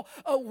all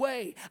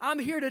away, I'm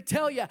here to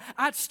tell you,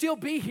 I'd still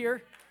be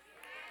here.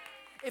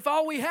 If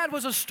all we had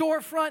was a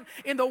storefront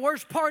in the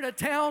worst part of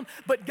town,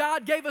 but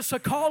God gave us a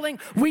calling,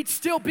 we'd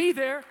still be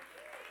there.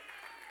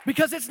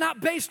 Because it's not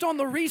based on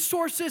the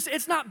resources.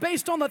 It's not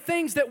based on the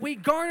things that we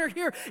garner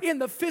here in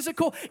the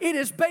physical. It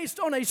is based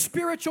on a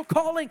spiritual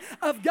calling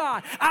of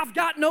God. I've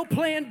got no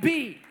plan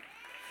B.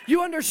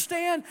 You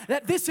understand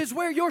that this is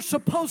where you're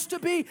supposed to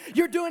be?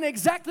 You're doing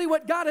exactly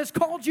what God has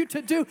called you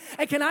to do.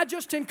 And can I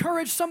just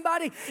encourage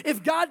somebody?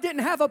 If God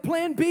didn't have a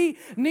plan B,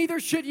 neither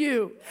should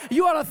you.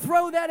 You ought to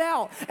throw that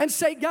out and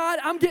say, God,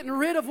 I'm getting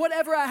rid of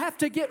whatever I have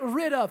to get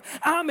rid of.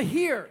 I'm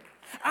here.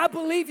 I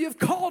believe You've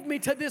called me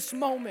to this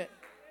moment.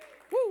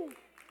 Woo.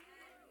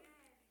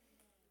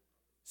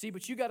 See,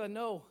 but you got to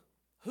know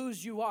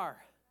whose you are.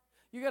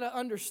 You got to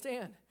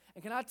understand.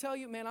 And can I tell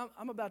you, man,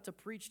 I'm about to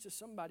preach to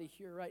somebody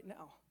here right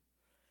now.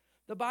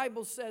 The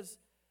Bible says,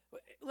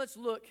 let's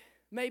look,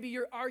 maybe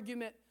your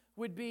argument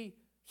would be,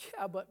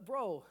 yeah, but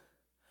bro,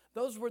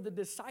 those were the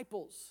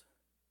disciples,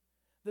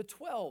 the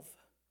 12.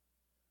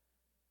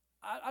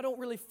 I don't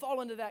really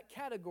fall into that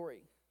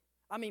category.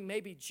 I mean,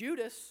 maybe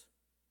Judas.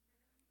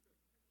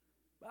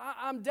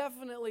 I'm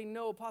definitely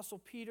no Apostle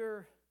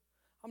Peter.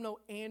 I'm no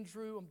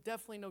Andrew. I'm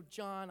definitely no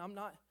John. I'm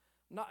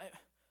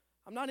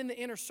not in the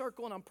inner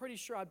circle, and I'm pretty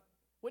sure I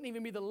wouldn't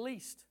even be the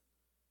least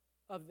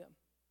of them.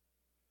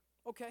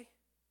 Okay.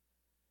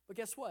 But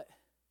guess what?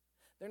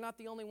 They're not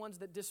the only ones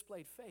that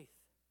displayed faith.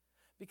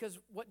 Because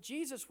what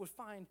Jesus would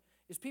find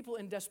is people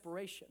in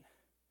desperation.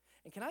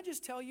 And can I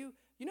just tell you,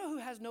 you know who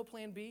has no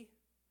plan B?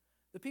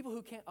 The people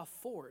who can't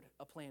afford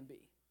a plan B.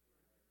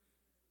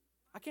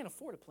 I can't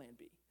afford a plan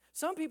B.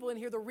 Some people in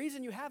here, the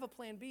reason you have a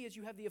plan B is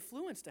you have the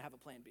affluence to have a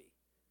plan B.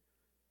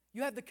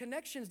 You have the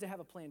connections to have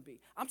a plan B.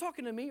 I'm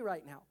talking to me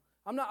right now.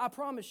 I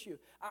promise you.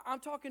 I'm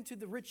talking to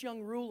the rich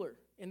young ruler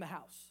in the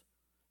house.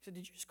 He said,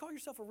 did you just call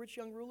yourself a rich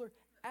young ruler?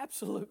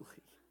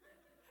 Absolutely.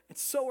 And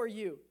so are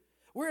you.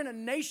 We're in a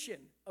nation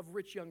of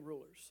rich young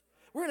rulers.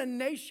 We're in a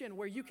nation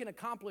where you can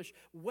accomplish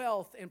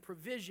wealth and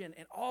provision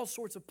and all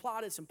sorts of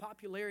plaudits and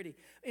popularity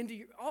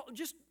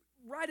just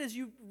right as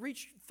you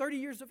reach 30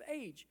 years of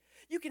age.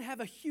 You can have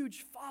a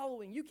huge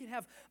following. You can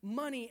have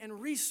money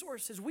and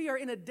resources. We are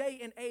in a day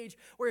and age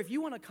where if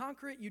you want to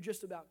conquer it, you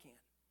just about can.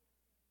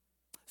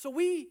 So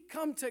we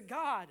come to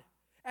God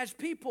as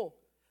people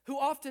who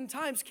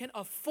oftentimes can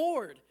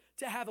afford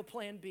to have a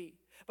plan B.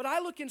 But I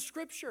look in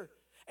Scripture,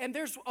 and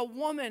there's a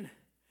woman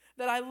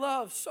that I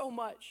love so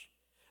much.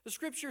 The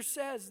Scripture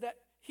says that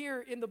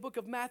here in the book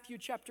of Matthew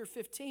chapter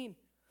 15,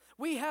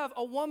 we have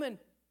a woman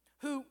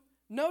who,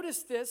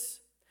 notice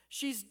this,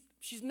 she's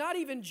not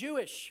even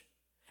Jewish.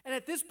 And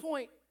at this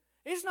point,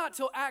 it's not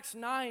till Acts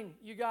 9,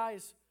 you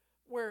guys,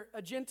 where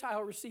a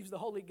Gentile receives the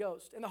Holy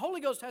Ghost. And the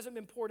Holy Ghost hasn't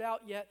been poured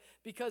out yet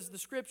because the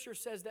Scripture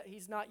says that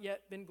he's not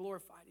yet been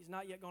glorified. He's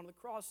not yet gone to the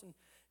cross. And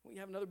we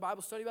have another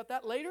Bible study about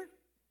that later.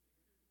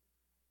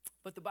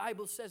 But the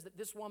Bible says that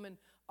this woman,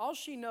 all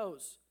she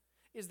knows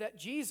is that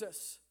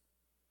Jesus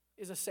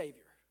is a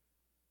Savior.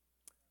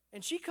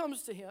 And she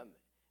comes to him,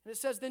 and it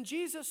says, then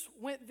Jesus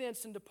went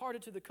thence and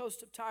departed to the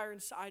coast of Tyre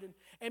and Sidon.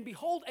 And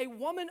behold, a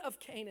woman of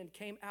Canaan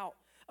came out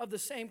of the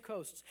same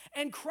coasts,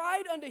 and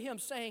cried unto him,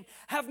 saying,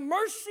 have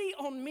mercy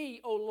on me,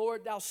 O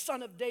Lord, thou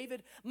son of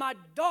David. My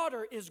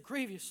daughter is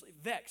grievously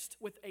vexed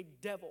with a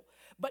devil.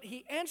 But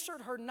he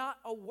answered her not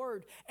a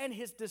word. And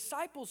his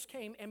disciples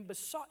came and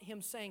besought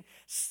him, saying,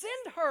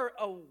 send her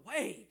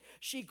away.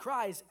 She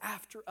cries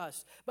after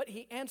us. But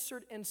he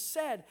answered and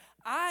said,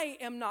 I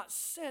am not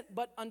sent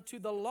but unto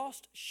the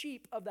lost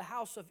sheep of the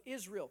house of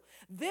Israel.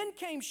 Then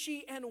came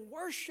she and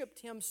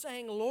worshipped him,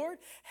 saying, Lord,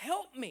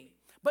 help me.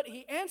 But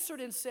he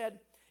answered and said,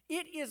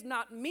 it is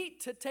not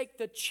meet to take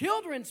the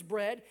children's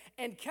bread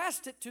and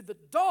cast it to the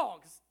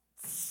dogs.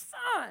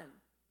 Son.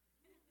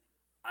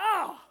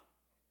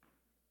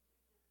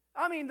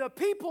 I mean, the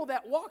people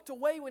that walked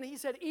away when he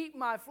said, eat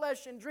my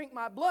flesh and drink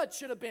my blood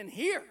should have been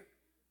here.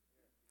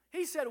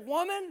 He said,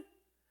 woman,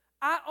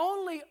 I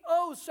only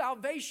owe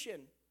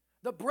salvation,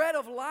 the bread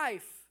of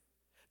life,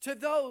 to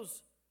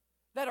those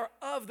that are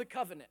of the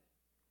covenant,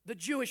 the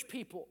Jewish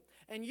people.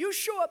 And you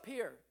show up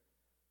here,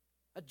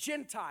 a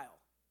Gentile,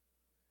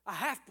 a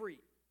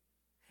half-breed,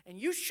 and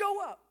you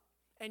show up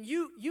and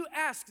you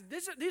ask,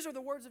 these are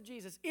the words of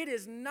Jesus, it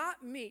is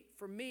not meet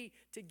for me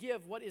to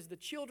give what is the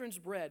children's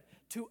bread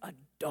to a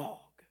dog.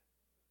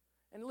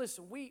 And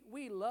listen,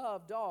 we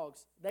love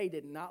dogs. They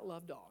did not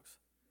love dogs.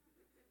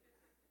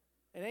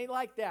 It ain't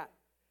like that.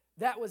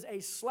 That was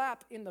a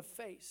slap in the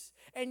face.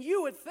 And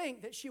you would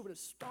think that she would have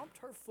stomped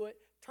her foot,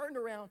 turned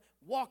around,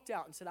 walked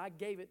out, and said, I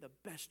gave it the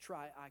best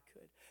try I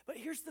could. But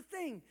here's the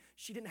thing.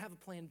 She didn't have a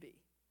plan B.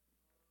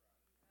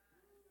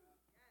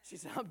 She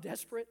said, I'm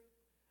desperate.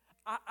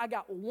 I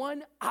got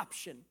one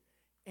option,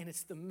 and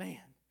it's the man,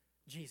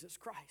 Jesus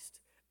Christ,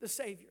 the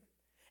Savior.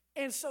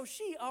 And so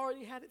she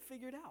already had it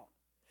figured out.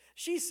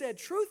 She said,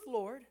 truth,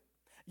 Lord,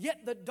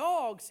 yet the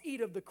dogs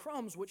eat of the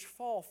crumbs which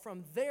fall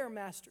from their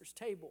master's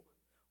table.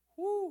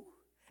 Woo.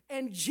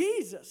 And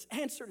Jesus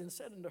answered and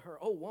said unto her,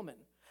 O woman,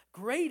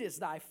 great is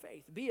thy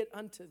faith, be it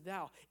unto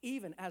thou,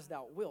 even as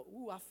thou wilt.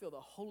 Ooh, I feel the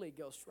Holy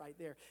Ghost right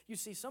there. You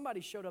see, somebody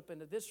showed up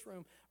into this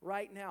room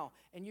right now,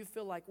 and you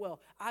feel like,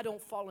 well, I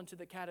don't fall into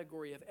the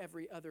category of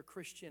every other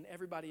Christian,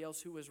 everybody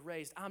else who was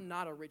raised. I'm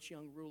not a rich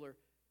young ruler.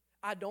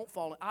 I don't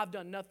fall in. I've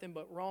done nothing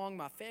but wrong.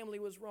 My family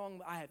was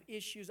wrong. I have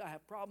issues. I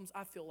have problems.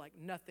 I feel like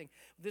nothing.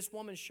 This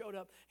woman showed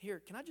up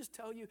here. Can I just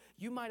tell you,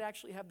 you might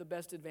actually have the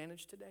best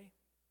advantage today.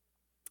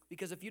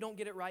 Because if you don't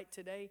get it right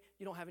today,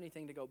 you don't have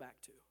anything to go back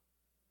to.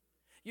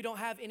 You don't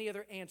have any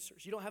other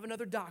answers. You don't have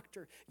another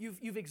doctor.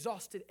 You've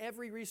exhausted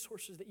every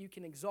resources that you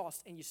can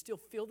exhaust, and you still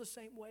feel the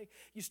same way.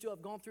 You still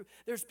have gone through.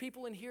 There's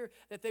people in here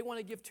that they want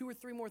to give 2 or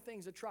 3 more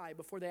things a try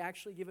before they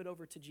actually give it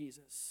over to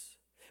Jesus.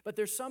 But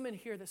there's some in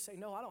here that say,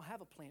 no, I don't have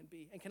a plan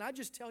B. And can I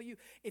just tell you,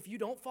 if you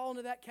don't fall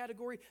into that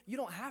category, you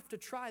don't have to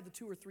try the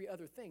 2 or 3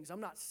 other things. I'm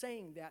not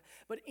saying that.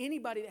 But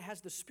anybody that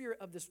has the spirit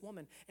of this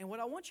woman, and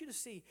what I want you to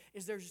see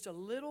is there's just a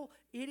little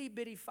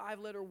itty-bitty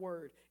 5-letter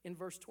word in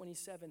verse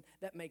 27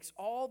 that makes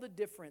all the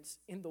difference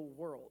in the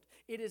world.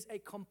 It is a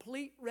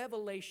complete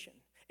revelation.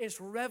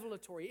 It's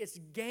revelatory. It's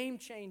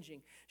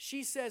game-changing.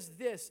 She says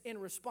this in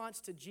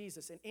response to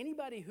Jesus. And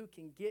anybody who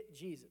can get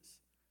Jesus,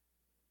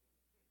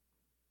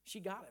 she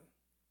got him.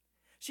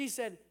 She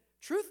said,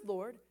 truth,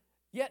 Lord,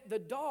 yet the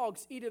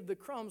dogs eat of the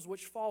crumbs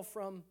which fall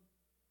from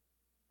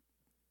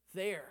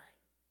there.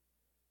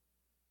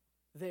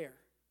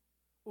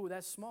 Ooh,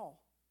 that's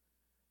small.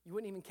 You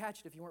wouldn't even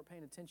catch it if you weren't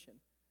paying attention.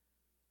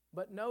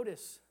 But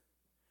notice,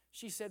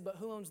 she said, but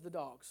who owns the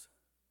dogs?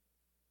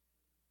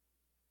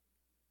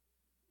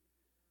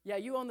 Yeah,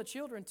 you own the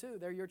children too.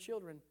 They're your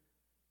children.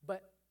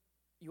 But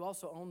you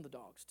also own the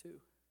dogs too.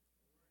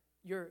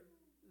 You're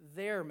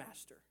their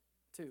master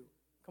too.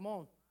 Come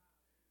on.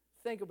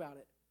 Think about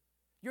it.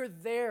 You're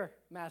their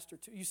master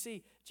too. You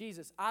see,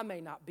 Jesus, I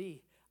may not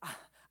be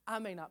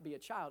a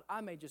child.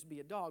 I may just be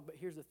a dog, but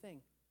here's the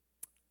thing.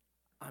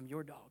 I'm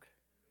your dog.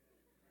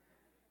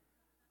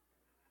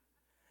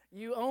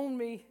 You own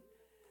me.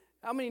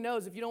 How many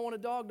knows if you don't want a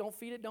dog, don't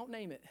feed it, don't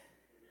name it.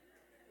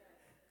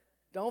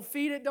 Don't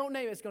feed it, don't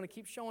name it. It's going to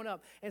keep showing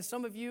up. And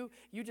some of you,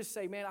 you just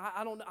say, man,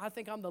 I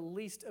think I'm the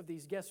least of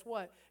these. Guess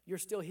what? You're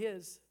still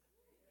his.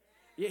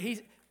 Yeah,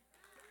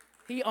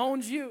 he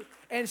owns you.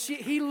 And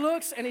he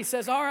looks and he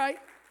says, all right,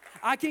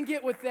 I can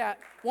get with that.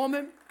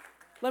 Woman,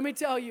 let me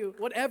tell you,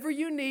 whatever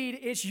you need,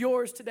 it's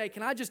yours today.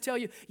 Can I just tell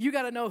you, you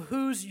got to know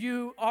whose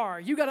you are.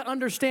 You got to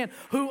understand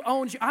who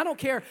owns you. I don't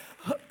care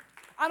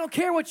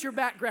what your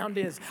background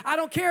is. I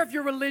don't care if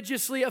you're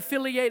religiously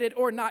affiliated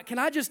or not. Can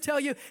I just tell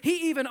you,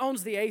 he even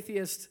owns the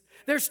atheist.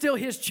 They're still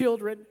his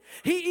children.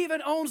 He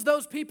even owns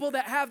those people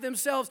that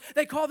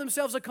they call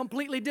themselves a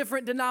completely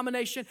different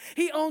denomination.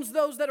 He owns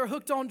those that are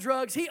hooked on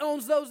drugs. He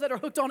owns those that are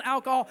hooked on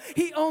alcohol.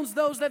 He owns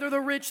those that are the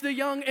rich, the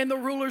young, and the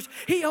rulers.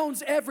 He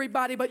owns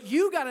everybody, but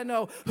you got to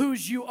know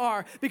whose you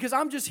are, because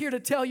I'm just here to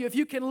tell you, if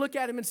you can look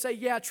at him and say,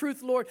 yeah,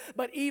 truth, Lord,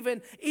 but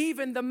even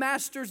the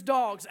master's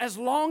dogs, as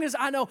long as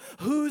I know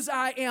whose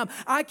I am,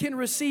 I can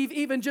receive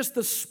even just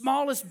the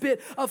smallest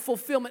bit of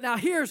fulfillment. Now,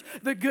 here's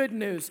the good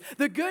news.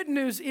 The good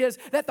news is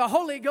that the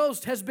Holy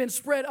Ghost has been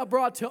spread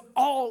abroad to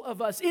all of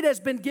us. It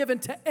has been given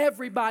to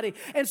everybody.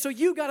 And so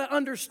you got to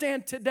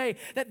understand today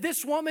that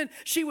this woman,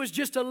 she was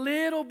just a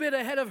little bit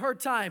ahead of her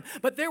time.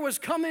 But there was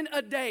coming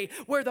a day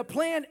where the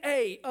plan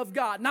A of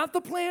God, not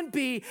the plan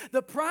B,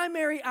 the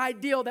primary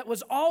ideal that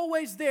was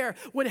always there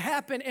would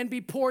happen and be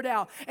poured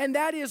out. And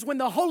that is when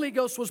the Holy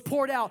Ghost was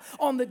poured out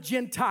on the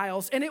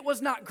Gentiles. And it was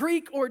not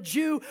Greek or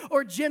Jew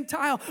or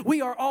Gentile.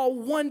 We are all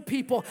one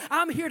people.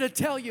 I'm here to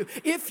tell you,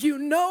 if you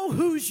know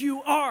whose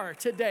you are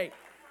today,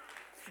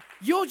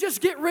 you'll just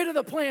get rid of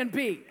the plan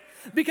B,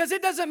 because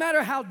it doesn't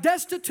matter how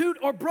destitute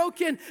or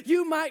broken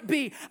you might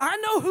be. I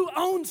know who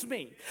owns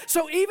me.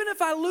 So even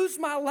if I lose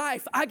my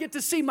life, I get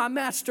to see my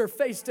master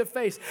face to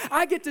face.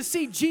 I get to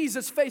see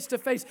Jesus face to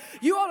face.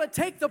 You ought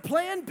to take the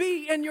plan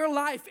B in your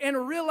life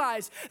and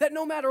realize that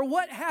no matter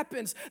what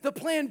happens, the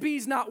plan B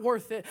is not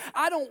worth it.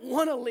 I don't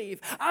want to leave.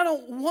 I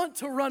don't want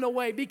to run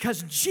away,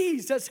 because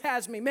Jesus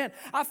has me. Man,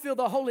 I feel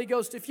the Holy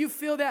Ghost. If you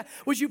feel that,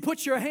 would you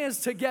put your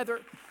hands together?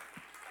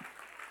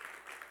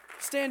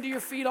 Stand to your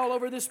feet all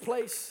over this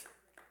place.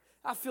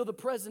 I feel the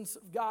presence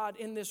of God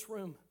in this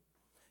room.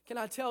 Can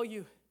I tell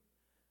you,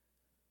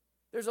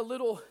 there's a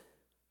little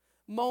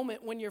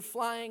moment when you're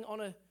flying on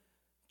a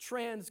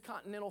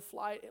transcontinental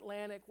flight,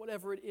 Atlantic,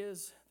 whatever it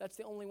is. That's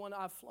the only one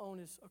I've flown,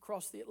 is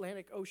across the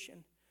Atlantic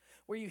Ocean,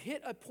 where you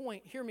hit a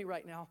point, hear me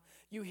right now,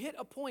 you hit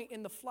a point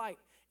in the flight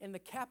and the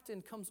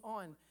captain comes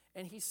on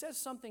and he says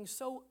something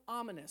so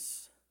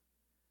ominous.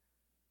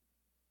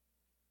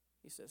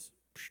 He says,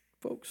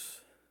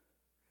 folks,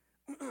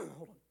 hold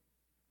on.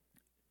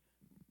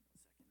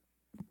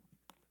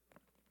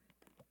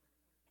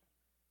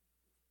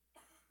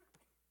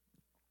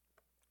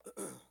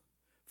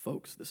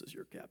 Folks, this is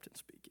your captain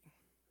speaking.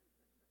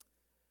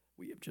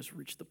 We have just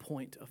reached the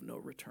point of no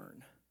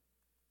return.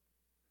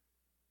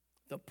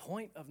 The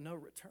point of no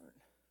return.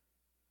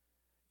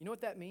 You know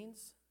what that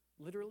means,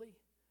 literally?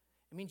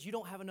 It means you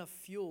don't have enough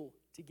fuel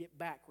to get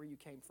back where you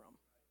came from.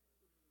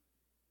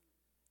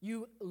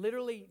 You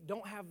literally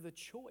don't have the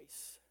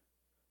choice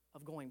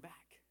of going back.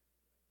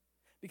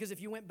 Because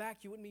if you went back,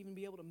 you wouldn't even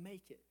be able to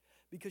make it,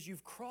 because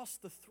you've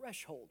crossed the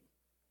threshold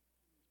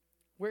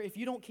where if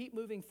you don't keep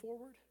moving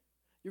forward,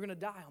 you're going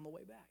to die on the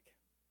way back.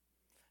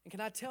 And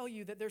can I tell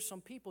you that there's some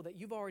people that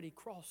you've already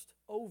crossed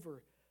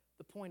over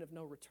the point of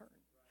no return.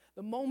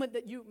 The moment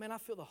that you, man, I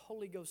feel the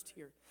Holy Ghost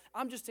here.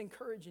 I'm just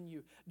encouraging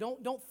you.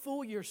 Don't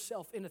fool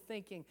yourself into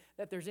thinking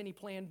that there's any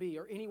plan B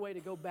or any way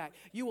to go back.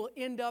 You will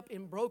end up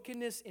in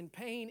brokenness, in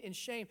pain, in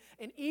shame.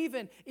 And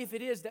even if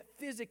it is that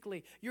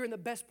physically you're in the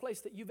best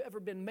place that you've ever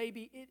been,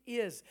 maybe it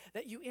is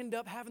that you end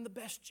up having the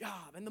best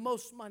job and the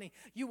most money.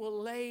 You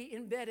will lay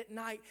in bed at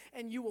night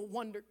and you will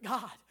wonder,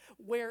 God,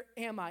 where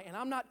am I? And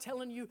I'm not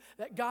telling you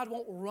that God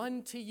won't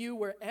run to you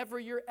wherever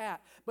you're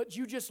at, but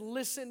you just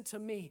listen to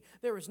me.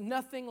 There is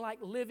nothing like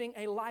living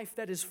a life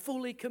that is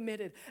fully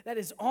committed, that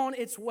is on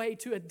its way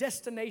to a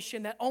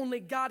destination that only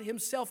God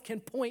Himself can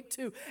point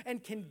to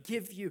and can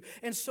give you.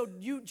 And so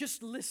you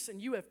just listen.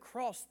 You have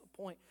crossed the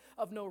point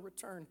of no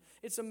return.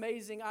 It's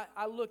amazing.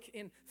 I look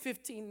in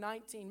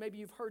 1519. Maybe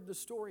you've heard the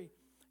story.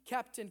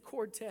 Captain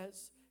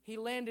Cortez, he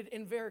landed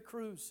in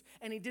Veracruz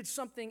and he did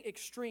something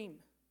extreme.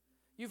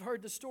 You've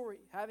heard the story,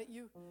 haven't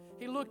you?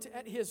 He looked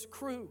at his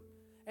crew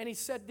and he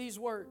said these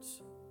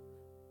words: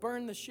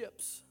 burn the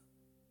ships,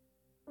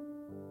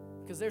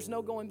 because there's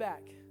no going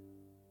back.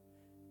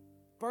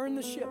 Burn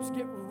the ships.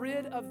 Get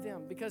rid of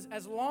them, because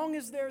as long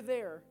as they're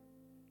there,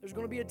 there's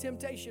going to be a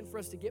temptation for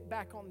us to get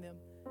back on them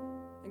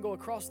and go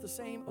across the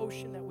same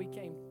ocean that we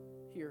came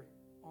here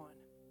on.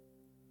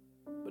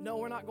 But no,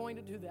 we're not going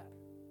to do that.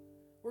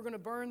 We're going to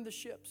burn the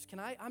ships.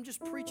 I'm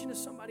just preaching to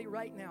somebody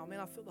right now. Man,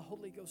 I feel the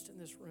Holy Ghost in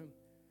this room.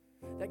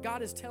 That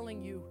God is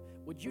telling you,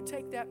 would you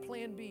take that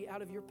plan B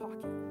out of your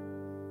pocket?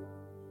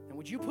 And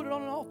would you put it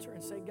on an altar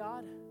and say,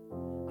 God,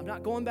 I'm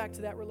not going back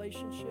to that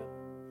relationship.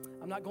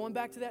 I'm not going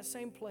back to that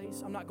same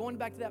place. I'm not going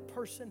back to that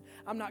person.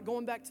 I'm not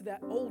going back to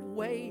that old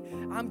way.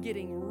 I'm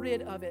getting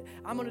rid of it.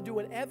 I'm going to do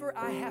whatever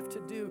I have to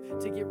do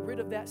to get rid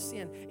of that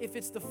sin. If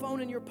it's the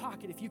phone in your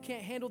pocket, if you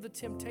can't handle the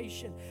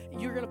temptation,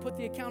 you're going to put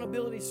the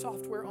accountability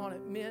software on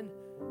it, men,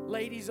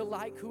 ladies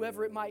alike,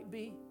 whoever it might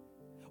be.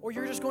 Or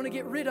you're just going to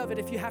get rid of it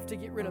if you have to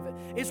get rid of it.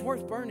 It's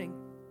worth burning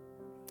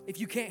if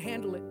you can't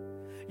handle it.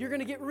 You're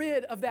going to get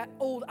rid of that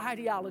old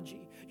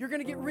ideology. You're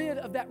going to get rid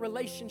of that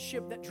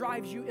relationship that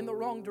drives you in the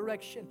wrong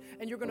direction.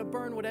 And you're going to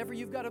burn whatever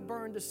you've got to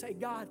burn to say,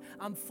 God,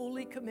 I'm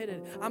fully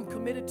committed. I'm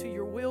committed to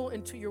your will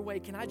and to your way.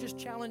 Can I just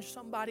challenge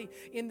somebody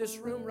in this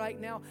room right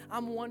now?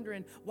 I'm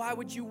wondering, why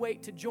would you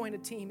wait to join a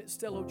team at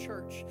Stello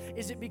Church?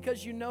 Is it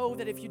because you know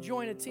that if you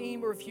join a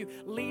team or if you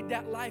lead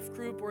that life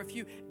group or if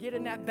you get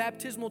in that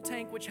baptismal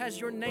tank which has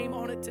your name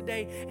on it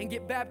today and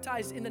get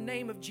baptized in the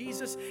name of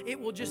Jesus, it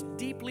will just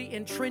deeply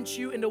entrench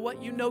you into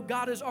what you know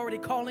God is already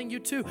calling you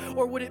to?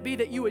 Or would it be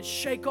that you would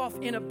shake off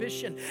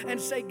inhibition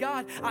and say,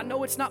 God, I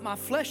know it's not my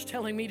flesh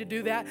telling me to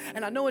do that,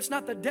 and I know it's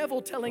not the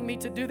devil telling me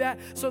to do that,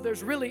 so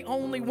there's really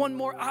only one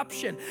more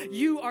option.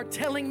 You are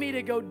telling me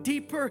to go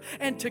deeper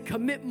and to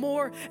commit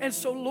more, and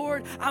so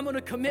Lord, I'm going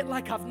to commit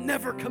like I've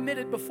never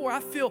committed before.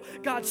 I feel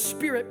God's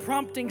Spirit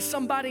prompting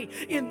somebody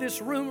in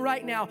this room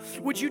right now.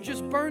 Would you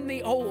just burn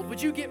the old?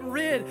 Would you get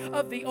rid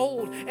of the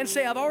old and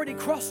say, I've already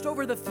crossed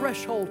over the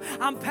threshold.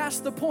 I'm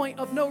past the point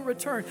of no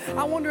return.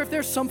 I wonder if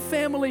there's some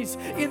families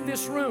in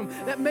this room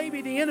that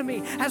maybe the enemy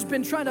has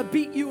been trying to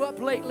beat you up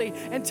lately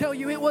and tell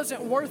you it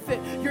wasn't worth it.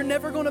 You're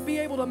never going to be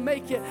able to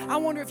make it. I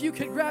wonder if you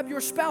could grab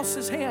your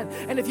spouse's hand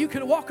and if you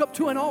could walk up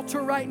to an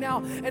altar right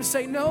now and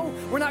say, no,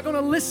 we're not going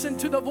to listen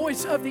to the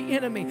voice of the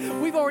enemy.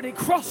 We've already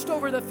crossed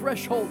over the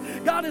threshold.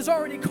 God has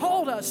already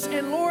called us.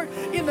 And Lord,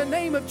 in the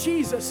name of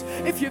Jesus,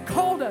 if you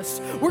called us,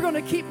 we're going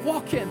to keep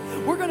walking.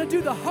 We're going to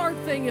do the hard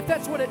thing if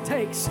that's what it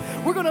takes.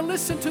 We're going to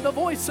listen to the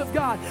voice of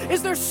God.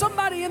 Is there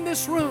somebody in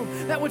this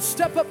room that would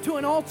step up to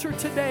an altar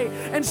today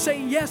and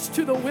say yes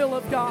to the will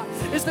of God?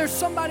 Is there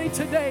somebody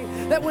today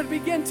that would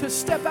begin to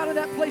step out of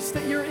that place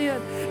that you're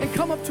in and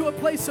come up to a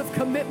place of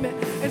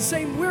commitment and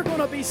say, we're going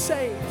to be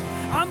saved.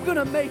 I'm going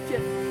to make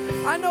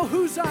it. I know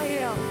whose I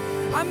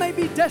am. I may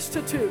be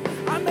destitute.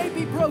 I may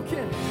be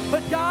broken.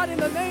 But God, in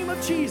the name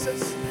of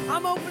Jesus,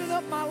 I'm opening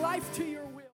up my life to your will.